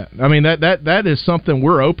do that. I mean, that is something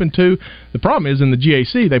we're open to. The problem is in the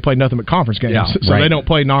GAC they play nothing but conference games, so they don't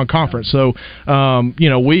play non-conference. So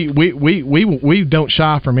we don't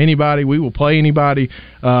shy from anybody. We will play anybody.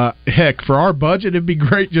 Heck, for our budget, it'd be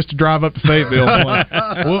great just to drive up to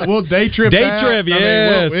Fayetteville. We'll day trip.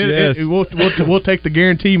 Yes. We'll take the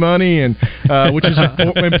guarantee money, and which is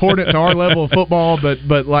important to our level of football.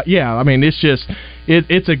 But like, yeah, I mean, it's just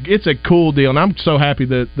it's a cool deal, and I'm so happy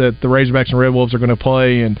that the Razorbacks and Red Wolves are going to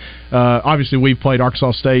play. And obviously, we've played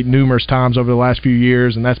Arkansas State numerous times over the last few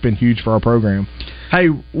years, and that's been huge for our program. Hey,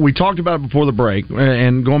 we talked about it before the break,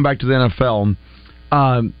 and going back to the NFL,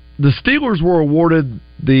 the Steelers were awarded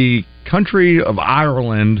the country of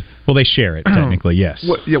Ireland. Well, they share it, technically, yes.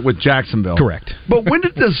 With Jacksonville. Correct. But when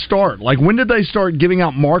did this start? Like, when did they start giving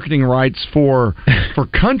out marketing rights for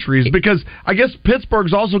countries? Because I guess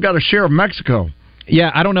Pittsburgh's also got a share of Mexico.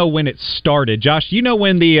 Yeah, I don't know when it started. Josh, do you know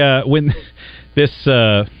when this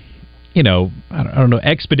I don't know,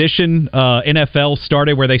 expedition NFL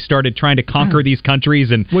started, where they started trying to conquer these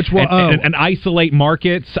countries and isolate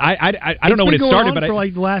markets? I don't know when it started, but for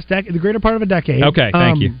like the last decade, the greater part of a decade. Okay,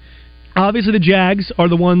 thank you. Obviously, the Jags are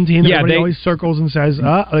the one team that everybody always circles and says,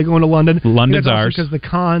 are they going to London? London's ours. Because the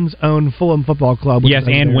Cons own Fulham Football Club. Yes,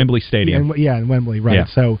 and Wembley Stadium. And Wembley, right. Yeah.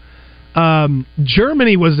 So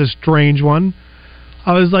Germany was a strange one.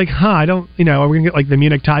 I was like, I don't, are we going to get like the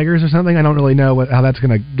Munich Tigers or something? I don't really know how that's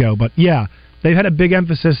going to go. But yeah, they've had a big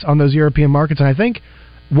emphasis on those European markets, and I think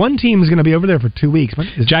one team is going to be over there for 2 weeks.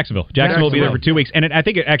 Jacksonville will be there for 2 weeks, and I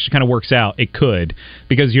think it actually kind of works out. It could,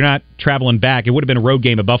 because you're not traveling back. It would have been a road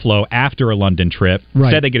game at Buffalo after a London trip. Right.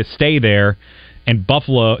 Instead, they get to stay there. And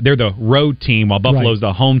Buffalo, they're the road team, while Buffalo's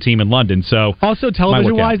the home team in London. So also,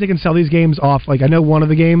 television-wise, they can sell these games off. Like, I know one of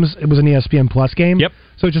the games, it was an ESPN Plus game. Yep.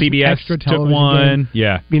 So it's just CBS extra television took one.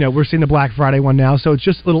 Game. Yeah. We're seeing the Black Friday one now, so it's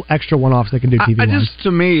just little extra one-offs they can do TV-wise. To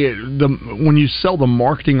me, when you sell the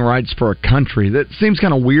marketing rights for a country, that seems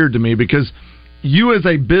kind of weird to me, because you as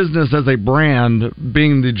a business, as a brand,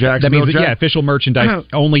 being the Jacksonville... That means, official merchandise.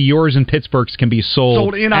 Only yours and Pittsburgh's can be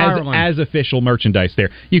sold in Ireland as official merchandise there.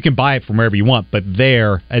 You can buy it from wherever you want, but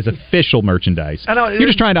there, as official merchandise. You're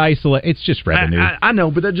just trying to isolate... It's just revenue. I know,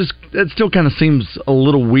 but that still kind of seems a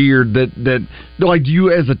little weird that like, do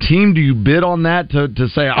you, as a team, do you bid on that to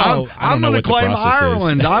say, I'm going to claim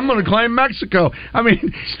Ireland, I'm going to claim Mexico? I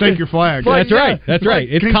mean... Stake your flag. That's right.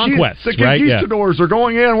 It's conquest, the right? conquistadors are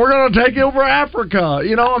going in. We're going to take over Africa.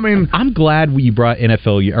 I'm glad we brought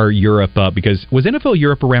NFL or Europe up, because was NFL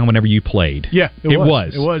Europe around whenever you played? Yeah, it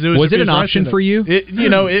was. Was it an option for you?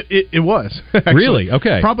 It was. Actually. Really?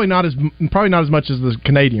 Okay. Probably not as much as the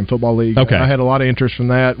Canadian Football League. Okay. I had a lot of interest from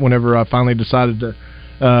that whenever I finally decided to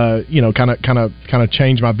kind of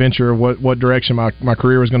change my venture, what direction my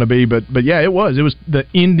career was going to be. But yeah, it was the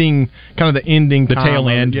ending, the tail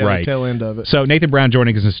end, right? The tail end of it. So Nathan Brown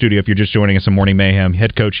joining us in the studio. If you're just joining us on Morning Mayhem,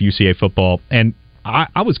 head coach UCA football, and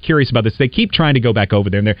I was curious about this. They keep trying to go back over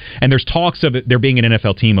there, and there's talks of it there being an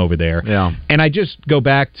NFL team over there. Yeah. And I just go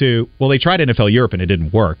back to, they tried NFL Europe and it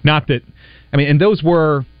didn't work. Not that, and those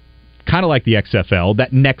were kind of like the XFL,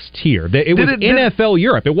 that next tier. It was NFL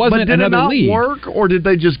Europe. It wasn't another league. Did it not work, or did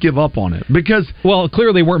they just give up on it? Because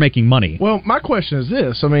clearly they weren't making money. Well, my question is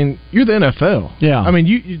this: you're the NFL. Yeah.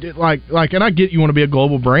 You like, and I get you want to be a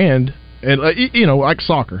global brand. And like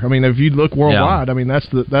soccer. If you look worldwide, that's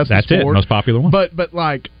the sport. It, most popular one. But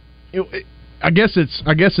like, I guess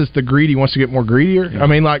it's the greedy wants to get more greedier. Yeah.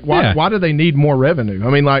 Why do they need more revenue?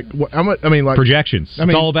 Projections.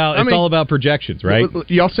 It's all about projections, right?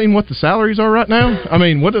 Y'all seen what the salaries are right now?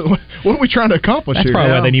 What are we trying to accomplish here? That's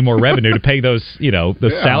probably why they need more revenue to pay those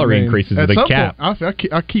salary increases of the cap.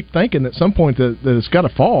 I keep thinking at some point that it's got to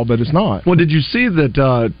fall, but it's not. Well, did you see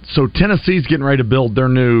that? So Tennessee's getting ready to build their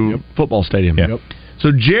new football stadium. Yep.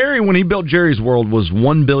 So Jerry, when he built Jerry's World, was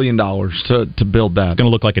 $1 billion to build that. It's going to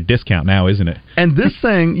look like a discount now, isn't it? And this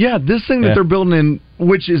thing that they're building in,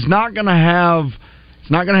 which is not going to have, it's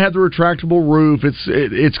not going to have the retractable roof. It's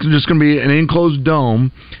just going to be an enclosed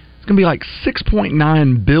dome. It's going to be like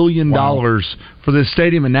 $6.9 billion for this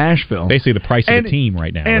stadium in Nashville. Basically the price of the team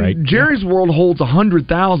right now, and right? And Jerry's World holds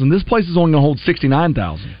 100,000. This place is only going to hold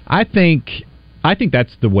 69,000. I think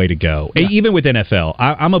that's the way to go. Yeah. Even with NFL,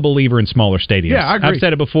 I'm a believer in smaller stadiums. Yeah, I agree. I've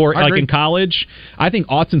said it before. In college, I think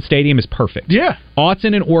Autzen Stadium is perfect. Yeah.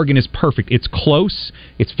 Autzen in Oregon is perfect. It's close.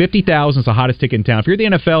 It's 50,000. It's the hottest ticket in town. If you're the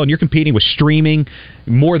NFL and you're competing with streaming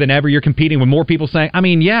more than ever, you're competing with more people saying, I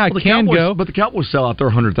can go. But the Cowboys sell out their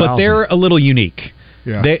 100,000. But they're a little unique.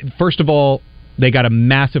 Yeah. First of all, they got a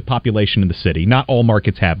massive population in the city. Not all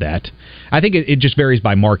markets have that. I think it just varies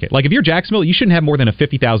by market. Like if you're Jacksonville, you shouldn't have more than a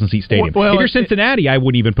 50,000-seat stadium. Well, if you're Cincinnati, I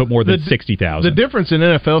wouldn't even put more than 60,000. The difference in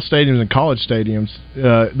NFL stadiums and college stadiums,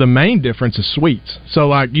 the main difference is suites. So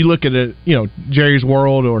like you look at it, Jerry's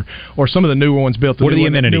World or some of the newer ones built. What are the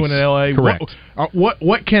amenities? New in LA. Correct.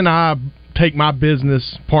 What can I take my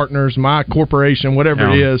business partners, my corporation, whatever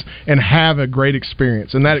it is, and have a great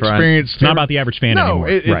experience? And that experience, it's not about the average fan anymore.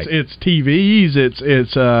 It's TVs,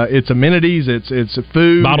 it's amenities, it's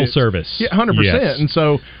food, bottle service, 100%. Yes. And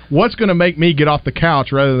so, what's going to make me get off the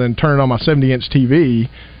couch rather than turning on my 70-inch TV?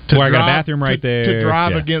 Where I got a bathroom right there to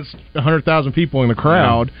drive against 100,000 people in the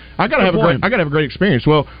crowd. I got to have a great experience.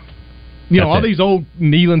 Well, all these old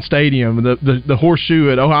Neyland Stadium, the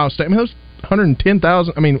Horseshoe at Ohio State. I mean, those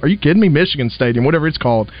 110,000. I mean, are you kidding me? Michigan Stadium, whatever it's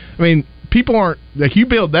called. I mean, people aren't. Like, you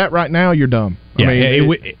build that right now, you're dumb. Yeah, I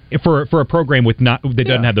mean, for a program that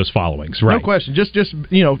doesn't have those followings, right? No question. Just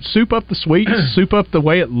soup up the suites, soup up the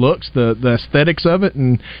way it looks, the aesthetics of it,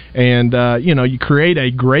 and you create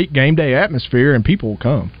a great game day atmosphere, and people will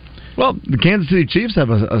come. Well, the Kansas City Chiefs have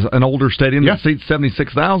an older stadium that seats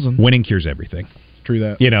 76,000. Winning cures everything. True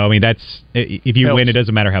that. I mean, that's if you win, it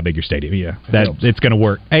doesn't matter how big your stadium. Yeah, it's going to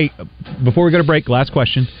work. Hey, before we go to break, last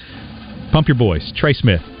question: pump your boys, Trey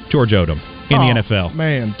Smith, George Odom in the NFL.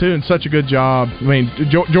 Man, doing such a good job. I mean,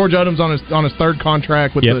 George Odom's on his third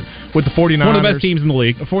contract with the 49ers. One of the best teams in the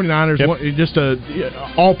league. The 49ers, just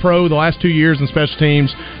all-pro the last 2 years in special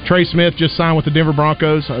teams. Trey Smith just signed with the Denver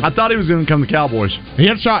Broncos. I thought he was going to come to the Cowboys. He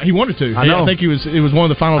had a shot. He wanted to. I know. I think it was one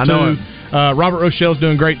of the final two. Robert Robert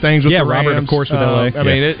doing great things with the Rams. Robert, of course, with LA. I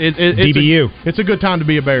mean, DBU. It's a good time to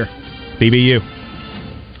be a Bear. DBU.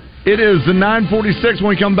 It is the 9:46. When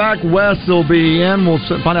we come back, Wes will be in. We'll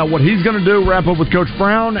find out what he's going to do, wrap up with Coach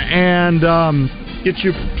Brown, and get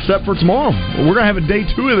you set for tomorrow. We're going to have a day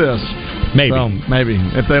 2 of this. Maybe. So, maybe,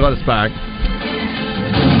 if they let us back.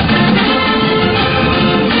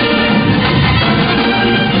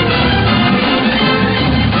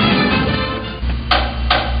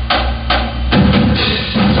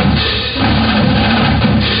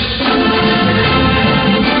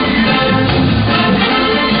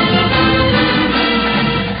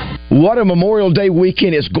 What a Memorial Day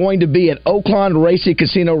weekend it's going to be at Oakland Racing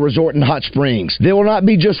Casino Resort in Hot Springs. There will not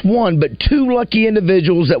be just one, but 2 lucky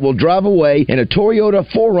individuals that will drive away in a Toyota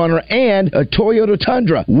 4Runner and a Toyota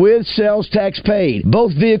Tundra with sales tax paid.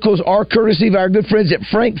 Both vehicles are courtesy of our good friends at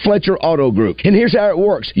Frank Fletcher Auto Group. And here's how it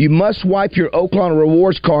works. You must swipe your Oakland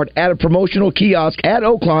Rewards card at a promotional kiosk at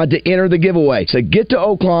Oakland to enter the giveaway. So get to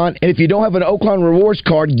Oakland, and if you don't have an Oakland Rewards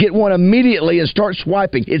card, get one immediately and start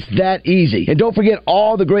swiping. It's that easy. And don't forget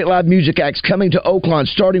all the great live music acts coming to Oakland,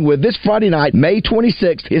 starting with this Friday night, May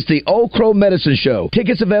 26th. It's the Old Crow Medicine Show.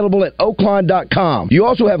 Tickets available at Oakland.com. You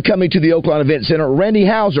also have coming to the Oakland Event Center Randy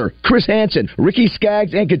Hauser, Chris Hansen, Ricky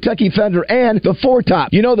Skaggs, and Kentucky Thunder, and the Four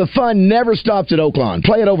Top. The fun never stops at Oakland.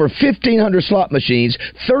 Play at over 1,500 slot machines,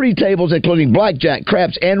 30 tables including blackjack,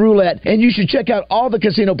 craps, and roulette, and you should check out all the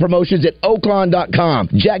casino promotions at Oakland.com.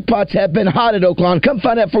 Jackpots have been hot at Oakland. Come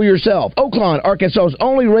find out for yourself. Oakland, Arkansas's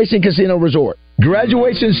only racing casino resort.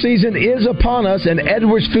 Graduation season is upon us, and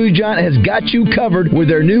Edwards Food Giant has got you covered with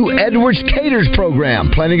their new Edwards Caters program.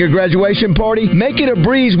 Planning a graduation party? Make it a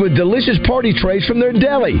breeze with delicious party trays from their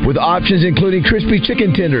deli, with options including crispy chicken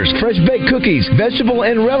tenders, fresh baked cookies, vegetable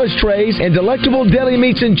and relish trays, and delectable deli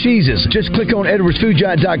meats and cheeses. Just click on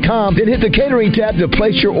EdwardsFoodGiant.com, then hit the catering tab to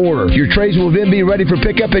place your order. Your trays will then be ready for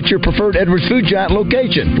pickup at your preferred Edwards Food Giant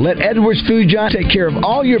location. Let Edwards Food Giant take care of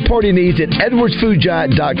all your party needs at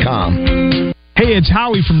EdwardsFoodGiant.com. Hey, it's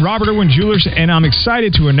Howie from Robert Irwin Jewelers, and I'm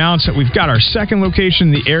excited to announce that we've got our second location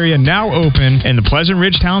in the area now open in the Pleasant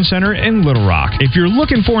Ridge Town Center in Little Rock. If you're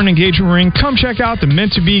looking for an engagement ring, come check out the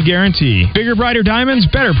Meant to Be Guarantee. Bigger, brighter diamonds,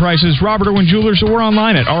 better prices, Robert Irwin Jewelers, or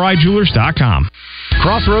online at rijewelers.com.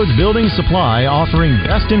 Crossroads Building Supply, offering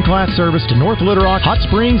best-in-class service to North Little Rock, Hot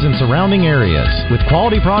Springs, and surrounding areas. With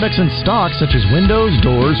quality products in stock such as windows,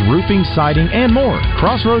 doors, roofing, siding, and more.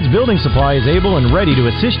 Crossroads Building Supply is able and ready to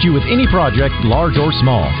assist you with any project, large or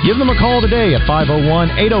small. Give them a call today at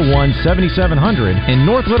 501-801-7700 in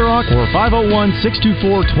North Little Rock or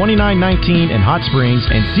 501-624-2919 in Hot Springs,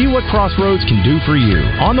 and see what Crossroads can do for you.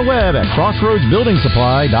 On the web at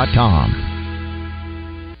crossroadsbuildingsupply.com.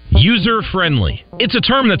 User-friendly. It's a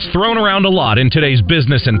term that's thrown around a lot in today's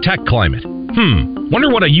business and tech climate. Wonder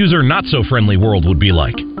what a user-not-so-friendly world would be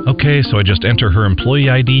like. Okay, so I just enter her employee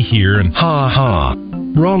ID here and... Ha ha.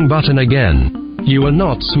 Wrong button again. You are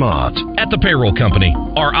not smart. At the Payroll Company,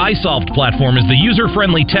 our iSolved platform is the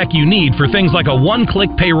user-friendly tech you need for things like a one-click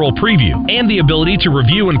payroll preview and the ability to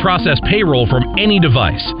review and process payroll from any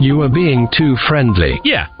device. You are being too friendly.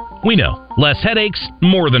 Yeah, we know. Less headaches,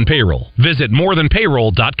 more than payroll. Visit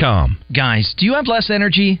morethanpayroll.com. Guys, do you have less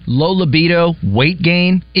energy, low libido, weight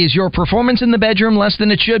gain? Is your performance in the bedroom less than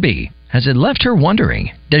it should be? Has it left her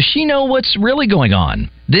wondering, does she know what's really going on?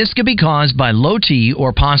 This could be caused by low T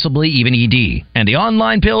or possibly even ED, and the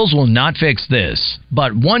online pills will not fix this.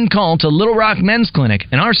 But one call to Little Rock Men's Clinic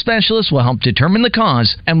and our specialists will help determine the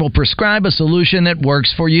cause and will prescribe a solution that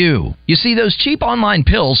works for you. You see, those cheap online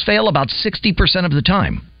pills fail about 60% of the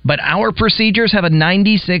time. But our procedures have a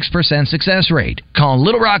 96% success rate. Call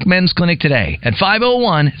Little Rock Men's Clinic today at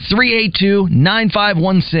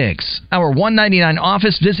 501-382-9516. Our $199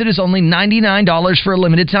 office visit is only $99 for a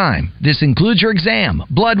limited time. This includes your exam,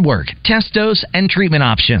 blood work, test dose, and treatment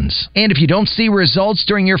options. And if you don't see results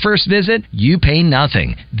during your first visit, you pay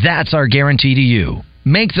nothing. That's our guarantee to you.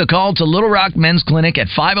 Make the call to Little Rock Men's Clinic at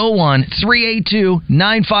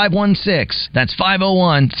 501-382-9516. That's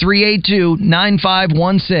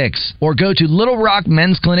 501-382-9516. Or go to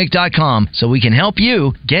littlerockmensclinic.com so we can help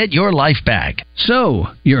you get your life back. So,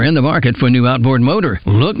 you're in the market for a new outboard motor.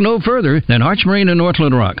 Look no further than Arch Marine in North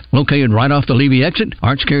Little Rock. Located right off the Levy exit,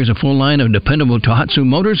 Arch carries a full line of dependable Tohatsu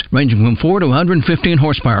motors ranging from 4 to 115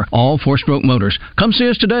 horsepower, all 4-stroke motors. Come see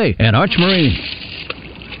us today at Arch Marine.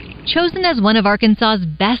 Chosen as one of Arkansas's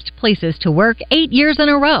best places to work 8 years in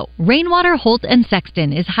a row, Rainwater Holt &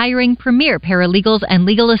 Sexton is hiring premier paralegals and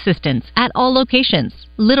legal assistants at all locations: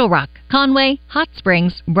 Little Rock, Conway, Hot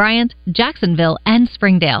Springs, Bryant, Jacksonville, and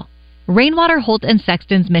Springdale. Rainwater Holt &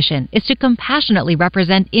 Sexton's mission is to compassionately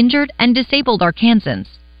represent injured and disabled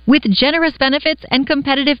Arkansans. With generous benefits and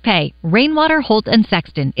competitive pay, Rainwater Holt &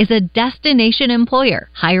 Sexton is a destination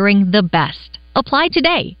employer hiring the best. Apply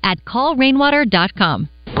today at callrainwater.com.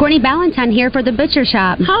 Courtney Ballantyne here for the Butcher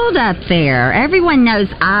Shop. Hold up there. Everyone knows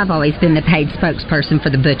I've always been the paid spokesperson for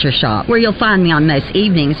the Butcher Shop, where you'll find me on most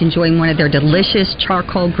evenings enjoying one of their delicious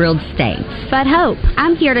charcoal grilled steaks. But Hope,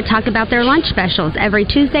 I'm here to talk about their lunch specials every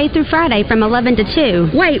Tuesday through Friday from 11 to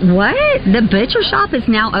 2. Wait, what? The Butcher Shop is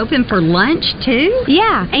now open for lunch, too?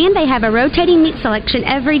 Yeah, and they have a rotating meat selection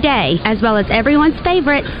every day, as well as everyone's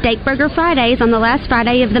favorite Steak Burger Fridays on the last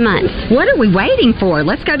Friday of the month. What are we waiting for?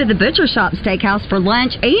 Let's go to the Butcher Shop Steakhouse for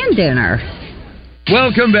lunch and dinner.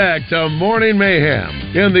 Welcome back to Morning Mayhem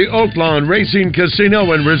in the Oaklawn Racing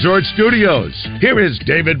Casino and Resort Studios. Here is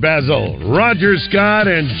David Basil, Roger Scott,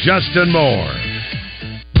 and Justin Moore.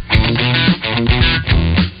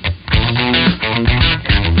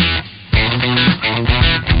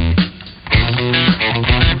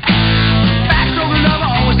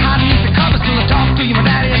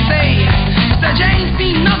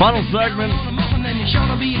 Final segment.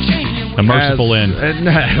 A merciful end. A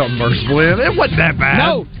merciful end. It wasn't that bad.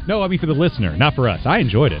 No. I mean for the listener, not for us. I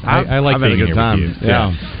enjoyed it. I like being a good here time. with you.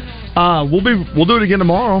 Yeah. We'll do it again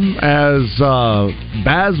tomorrow as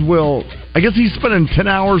Baz will. I guess he's spending 10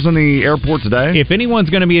 hours in the airport today. If anyone's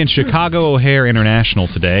going to be in Chicago O'Hare International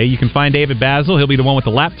today, you can find David Basil. He'll be the one with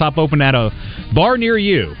the laptop open at a bar near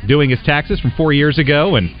you, doing his taxes from 4 years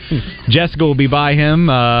ago, and Jessica will be by him,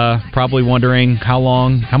 probably wondering how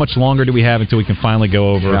much longer do we have until we can finally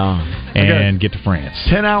go over and get to France.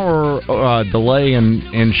 10-hour delay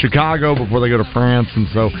in Chicago before they go to France, and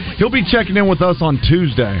so he'll be checking in with us on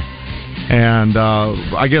Tuesday. And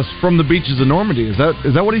I guess from the beaches of Normandy. Is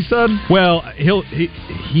that what he said? Well,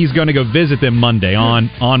 he's going to go visit them Monday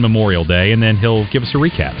on Memorial Day, and then he'll give us a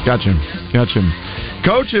recap. Gotcha.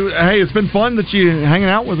 Coach, hey, it's been fun that you hanging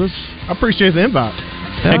out with us. I appreciate the invite.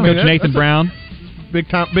 Hey, Coach Nathan Brown. Big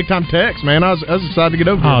time text, man. I was excited to get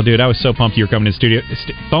over here. Oh, dude, I was so pumped you were coming to the studio.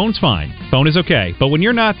 Phone's fine. Phone is okay. But when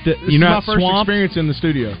you're not This is my first experience in the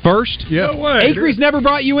studio. First? Yeah. No way. Acree's never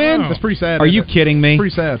brought you in? That's pretty sad. Are you kidding me? It's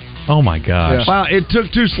pretty sad. Oh, my gosh. Yeah. Wow, it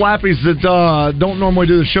took two slappies that don't normally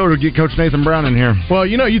do the show to get Coach Nathan Brown in here. Well,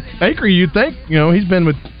 Acre, you'd think, he's been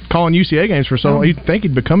with calling UCA games for so long. You'd think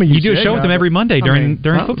he'd become a UCA. You do a show with him every Monday during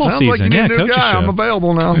football sounds season. Like you need a new coach guy. I'm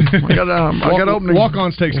available now. I got openings.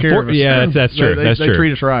 Walk-ons takes care of us. Yeah, that's true. They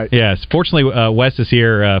treat us right. Yes. Fortunately, Wes is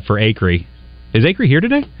here for Acre. Is Acre here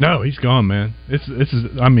today? No, he's gone, man. This is.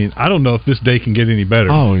 I mean, I don't know if this day can get any better.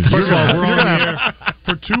 Oh, first of all, we're on here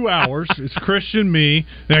for 2 hours. It's Christian, me.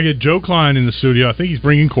 Then I get Joe Klein in the studio. I think he's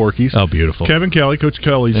bringing Corky's. Oh, beautiful. Kevin Kelly, Coach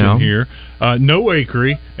Kelly's in here. No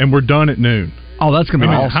Acre, and we're done at noon. Oh, that's going to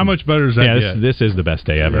be awesome. How much better is that get? This is the best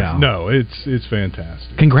day ever. Yeah. No, it's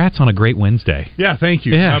fantastic. Congrats on a great Wednesday. Yeah, thank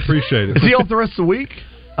you. Yeah. I appreciate it. Is he off the rest of the week?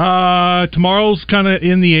 Tomorrow's kind of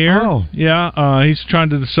in the air. Oh. Yeah, he's trying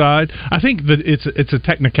to decide. I think that it's a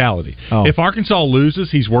technicality. Oh. If Arkansas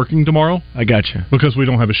loses, he's working tomorrow. I got you. Because we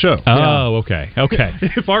don't have a show. Oh, okay.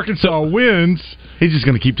 If Arkansas wins, he's just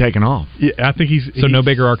going to keep taking off. Yeah, I think he's no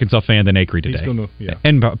bigger Arkansas fan than Acree today. He's gonna,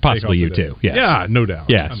 and possibly you too. Yes. Yeah, no doubt.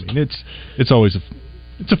 Yes. I mean, it's always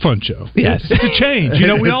it's a fun show. Yes. It's a change.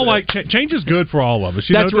 We all like change is good for all of us.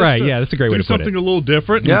 That's right. That's a great way to put it. Do something a little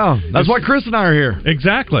different. Yeah, that's why Chris and I are here.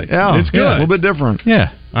 Exactly. Yeah, it's good. A little bit different.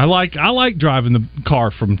 Yeah. I like driving the car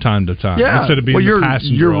from time to time instead of being the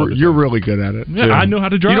passenger. You're really good at it. Yeah, I know how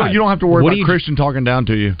to drive. You don't have to worry about Christian talking down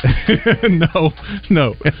to you.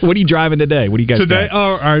 No. What are you driving today? What do you guys today? got?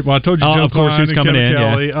 All right. Well, I told you. Joe of course, Klein who's coming in?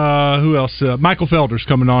 Kelly. Yeah. Who else? Michael Felder's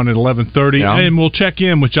coming on at 11:30, and we'll check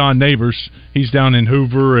in with John Neighbors. He's down in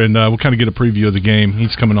Hoover, and we'll kind of get a preview of the game.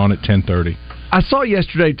 He's coming on at 10:30. I saw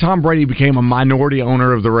yesterday Tom Brady became a minority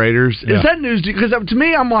owner of the Raiders. Yeah. Is that news? Because to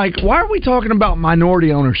me, I'm like, why are we talking about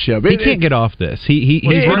minority ownership? He can't get off this. He's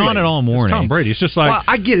been on it all morning. It's Tom Brady. It's just like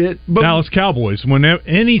I get it. But Dallas Cowboys. When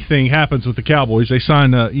anything happens with the Cowboys, they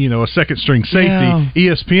sign a second string safety.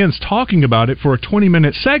 Yeah. ESPN's talking about it for a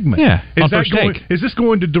 20-minute segment. Yeah, is this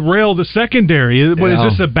going to derail the secondary?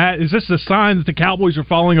 Is this a sign that the Cowboys are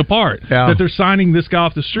falling apart? Yeah. That they're signing this guy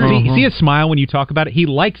off the street? See his smile when you talk about it. He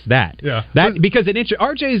likes that. Yeah. Because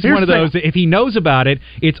RJ is one of those. If he knows about it,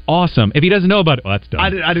 it's awesome. If he doesn't know about it, that's dumb.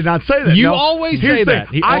 I did not say that. You no. always Here's say the that.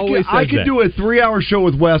 thing. He always says I could that. do a 3-hour show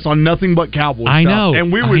with Wes on nothing but Cowboys. I know.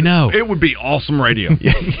 And we would. I know. It would be awesome radio.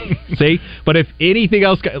 See, but if anything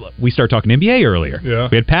else, we started talking NBA earlier. Yeah.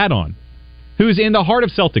 We had Pat on, who's in the heart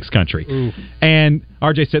of Celtics country, and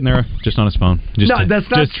RJ sitting there just on his phone. That's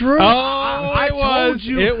not true. Oh,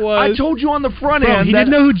 it was. I told you on the front Bro, end. he didn't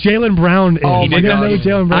know who Jaylen Brown is. Oh, he didn't know who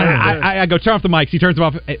Jaylen Brown is. I go turn off the mics. He turns them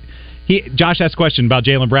off. Josh asked a question about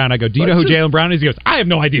Jaylen Brown. I go, do you know who Jaylen Brown is? He goes, I have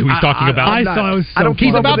no idea who he's talking about. I thought it was so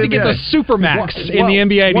He's about to get the Supermax in the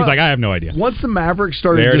NBA, and he's like, I have no idea. Once the Mavericks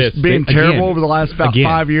started just being terrible over the last about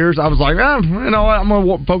 5 years, I was like, you know what? I'm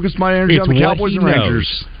going to focus my energy on the Cowboys and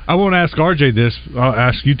Rangers. I won't ask RJ this. I'll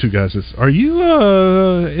ask you two guys this. Are you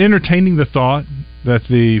entertaining the thought that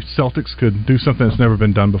the Celtics could do something that's never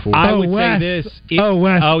been done before? I would Wes. say this.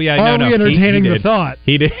 Wes. Oh, yeah, Are we entertaining the thought?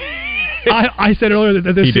 He did. I said earlier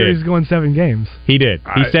that this series is going 7 games. He did.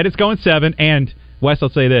 He said it's going 7, and Wes, I'll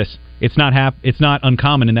say this. It's not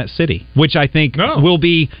uncommon in that city, which I think will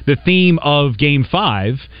be the theme of Game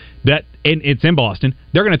 5. It's in Boston.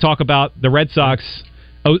 They're going to talk about the Red Sox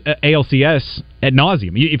ALCS ad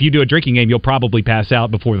nauseum. If you do a drinking game, you'll probably pass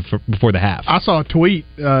out before the half. I saw a tweet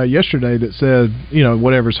yesterday that said,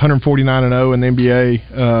 whatever's 149-0 in the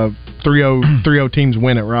NBA, 3-0 teams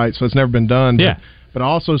win it, right? So it's never been done. Yeah. But I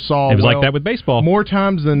also saw it was like that with baseball. More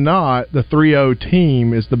times than not, the 3-0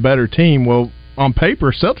 team is the better team. Well, on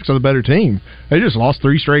paper, Celtics are the better team. They just lost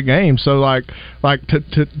 3 straight games. So,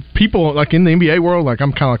 to people in the NBA world,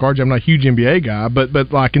 I'm kind of like RJ. I'm not a huge NBA guy, but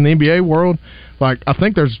in the NBA world, I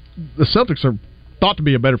think the Celtics are thought to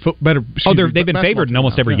be a better. They've been favored in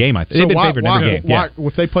almost every game. I think they've been favored in every game. Why,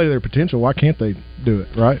 if they play to their potential, why can't they do it?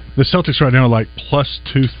 Right? The Celtics right now are plus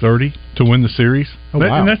 230 to win the series.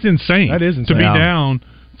 Wow. And that's insane. That is insane. To be down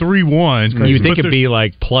 3-1. You think it'd be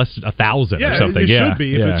plus 1,000 or something? It should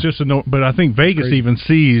be if it's just but I think Vegas even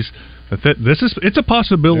sees that it's a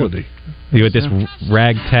possibility. Yeah. With this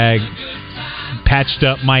ragtag, patched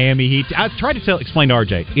up Miami Heat. I tried to explain to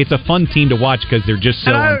RJ, it's a fun team to watch because they're just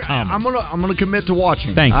so uncommon. I'm gonna commit to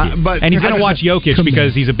watching. Thank you. And he's gonna watch Jokic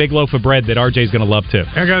because he's a big loaf of bread that RJ's gonna love too.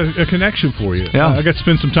 I got a connection for you. Yeah. I got to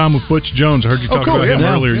spend some time with Butch Jones. I heard you talk about him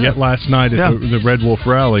earlier yet last night at the Red Wolf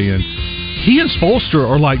Rally, and he and Spoelstra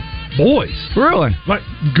are like boys. Really? Like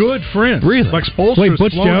good friends. Really? Like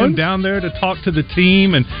Spoelstra's flown him down there to talk to the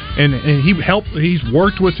team, and he's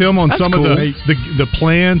worked with him on some of the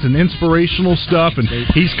plans and inspirational stuff, and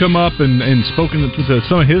he's come up and spoken to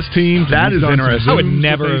some of his teams. That is interesting. I would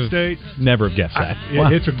never have guessed that.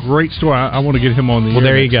 It's a great story. I want to get him on the air.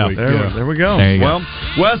 There you go. There we go. There you go. Well,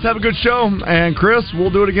 Wes, have a good show, and Chris, we'll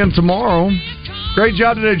do it again tomorrow. Great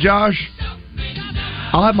job today, Josh.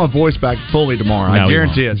 I'll have my voice back fully tomorrow. I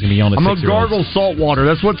guarantee it. I'm going to gargle salt water.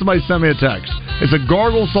 That's what somebody sent me a text. It's a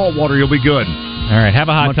gargle salt water. You'll be good. All right. Have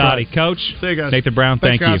a hot toddy. Coach. See you guys. Nathan Brown,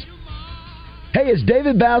 thank you. Hey, it's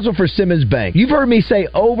David Basil for Simmons Bank. You've heard me say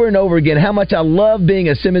over and over again how much I love being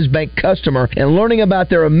a Simmons Bank customer and learning about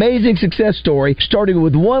their amazing success story, starting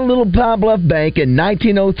with one little Pine Bluff bank in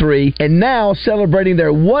 1903 and now celebrating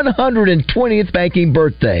their 120th banking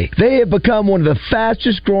birthday. They have become one of the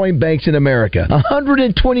fastest growing banks in America.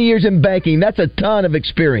 120 years in banking, that's a ton of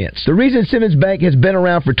experience. The reason Simmons Bank has been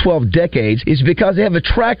around for 12 decades is because they have a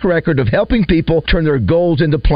track record of helping people turn their goals into plans.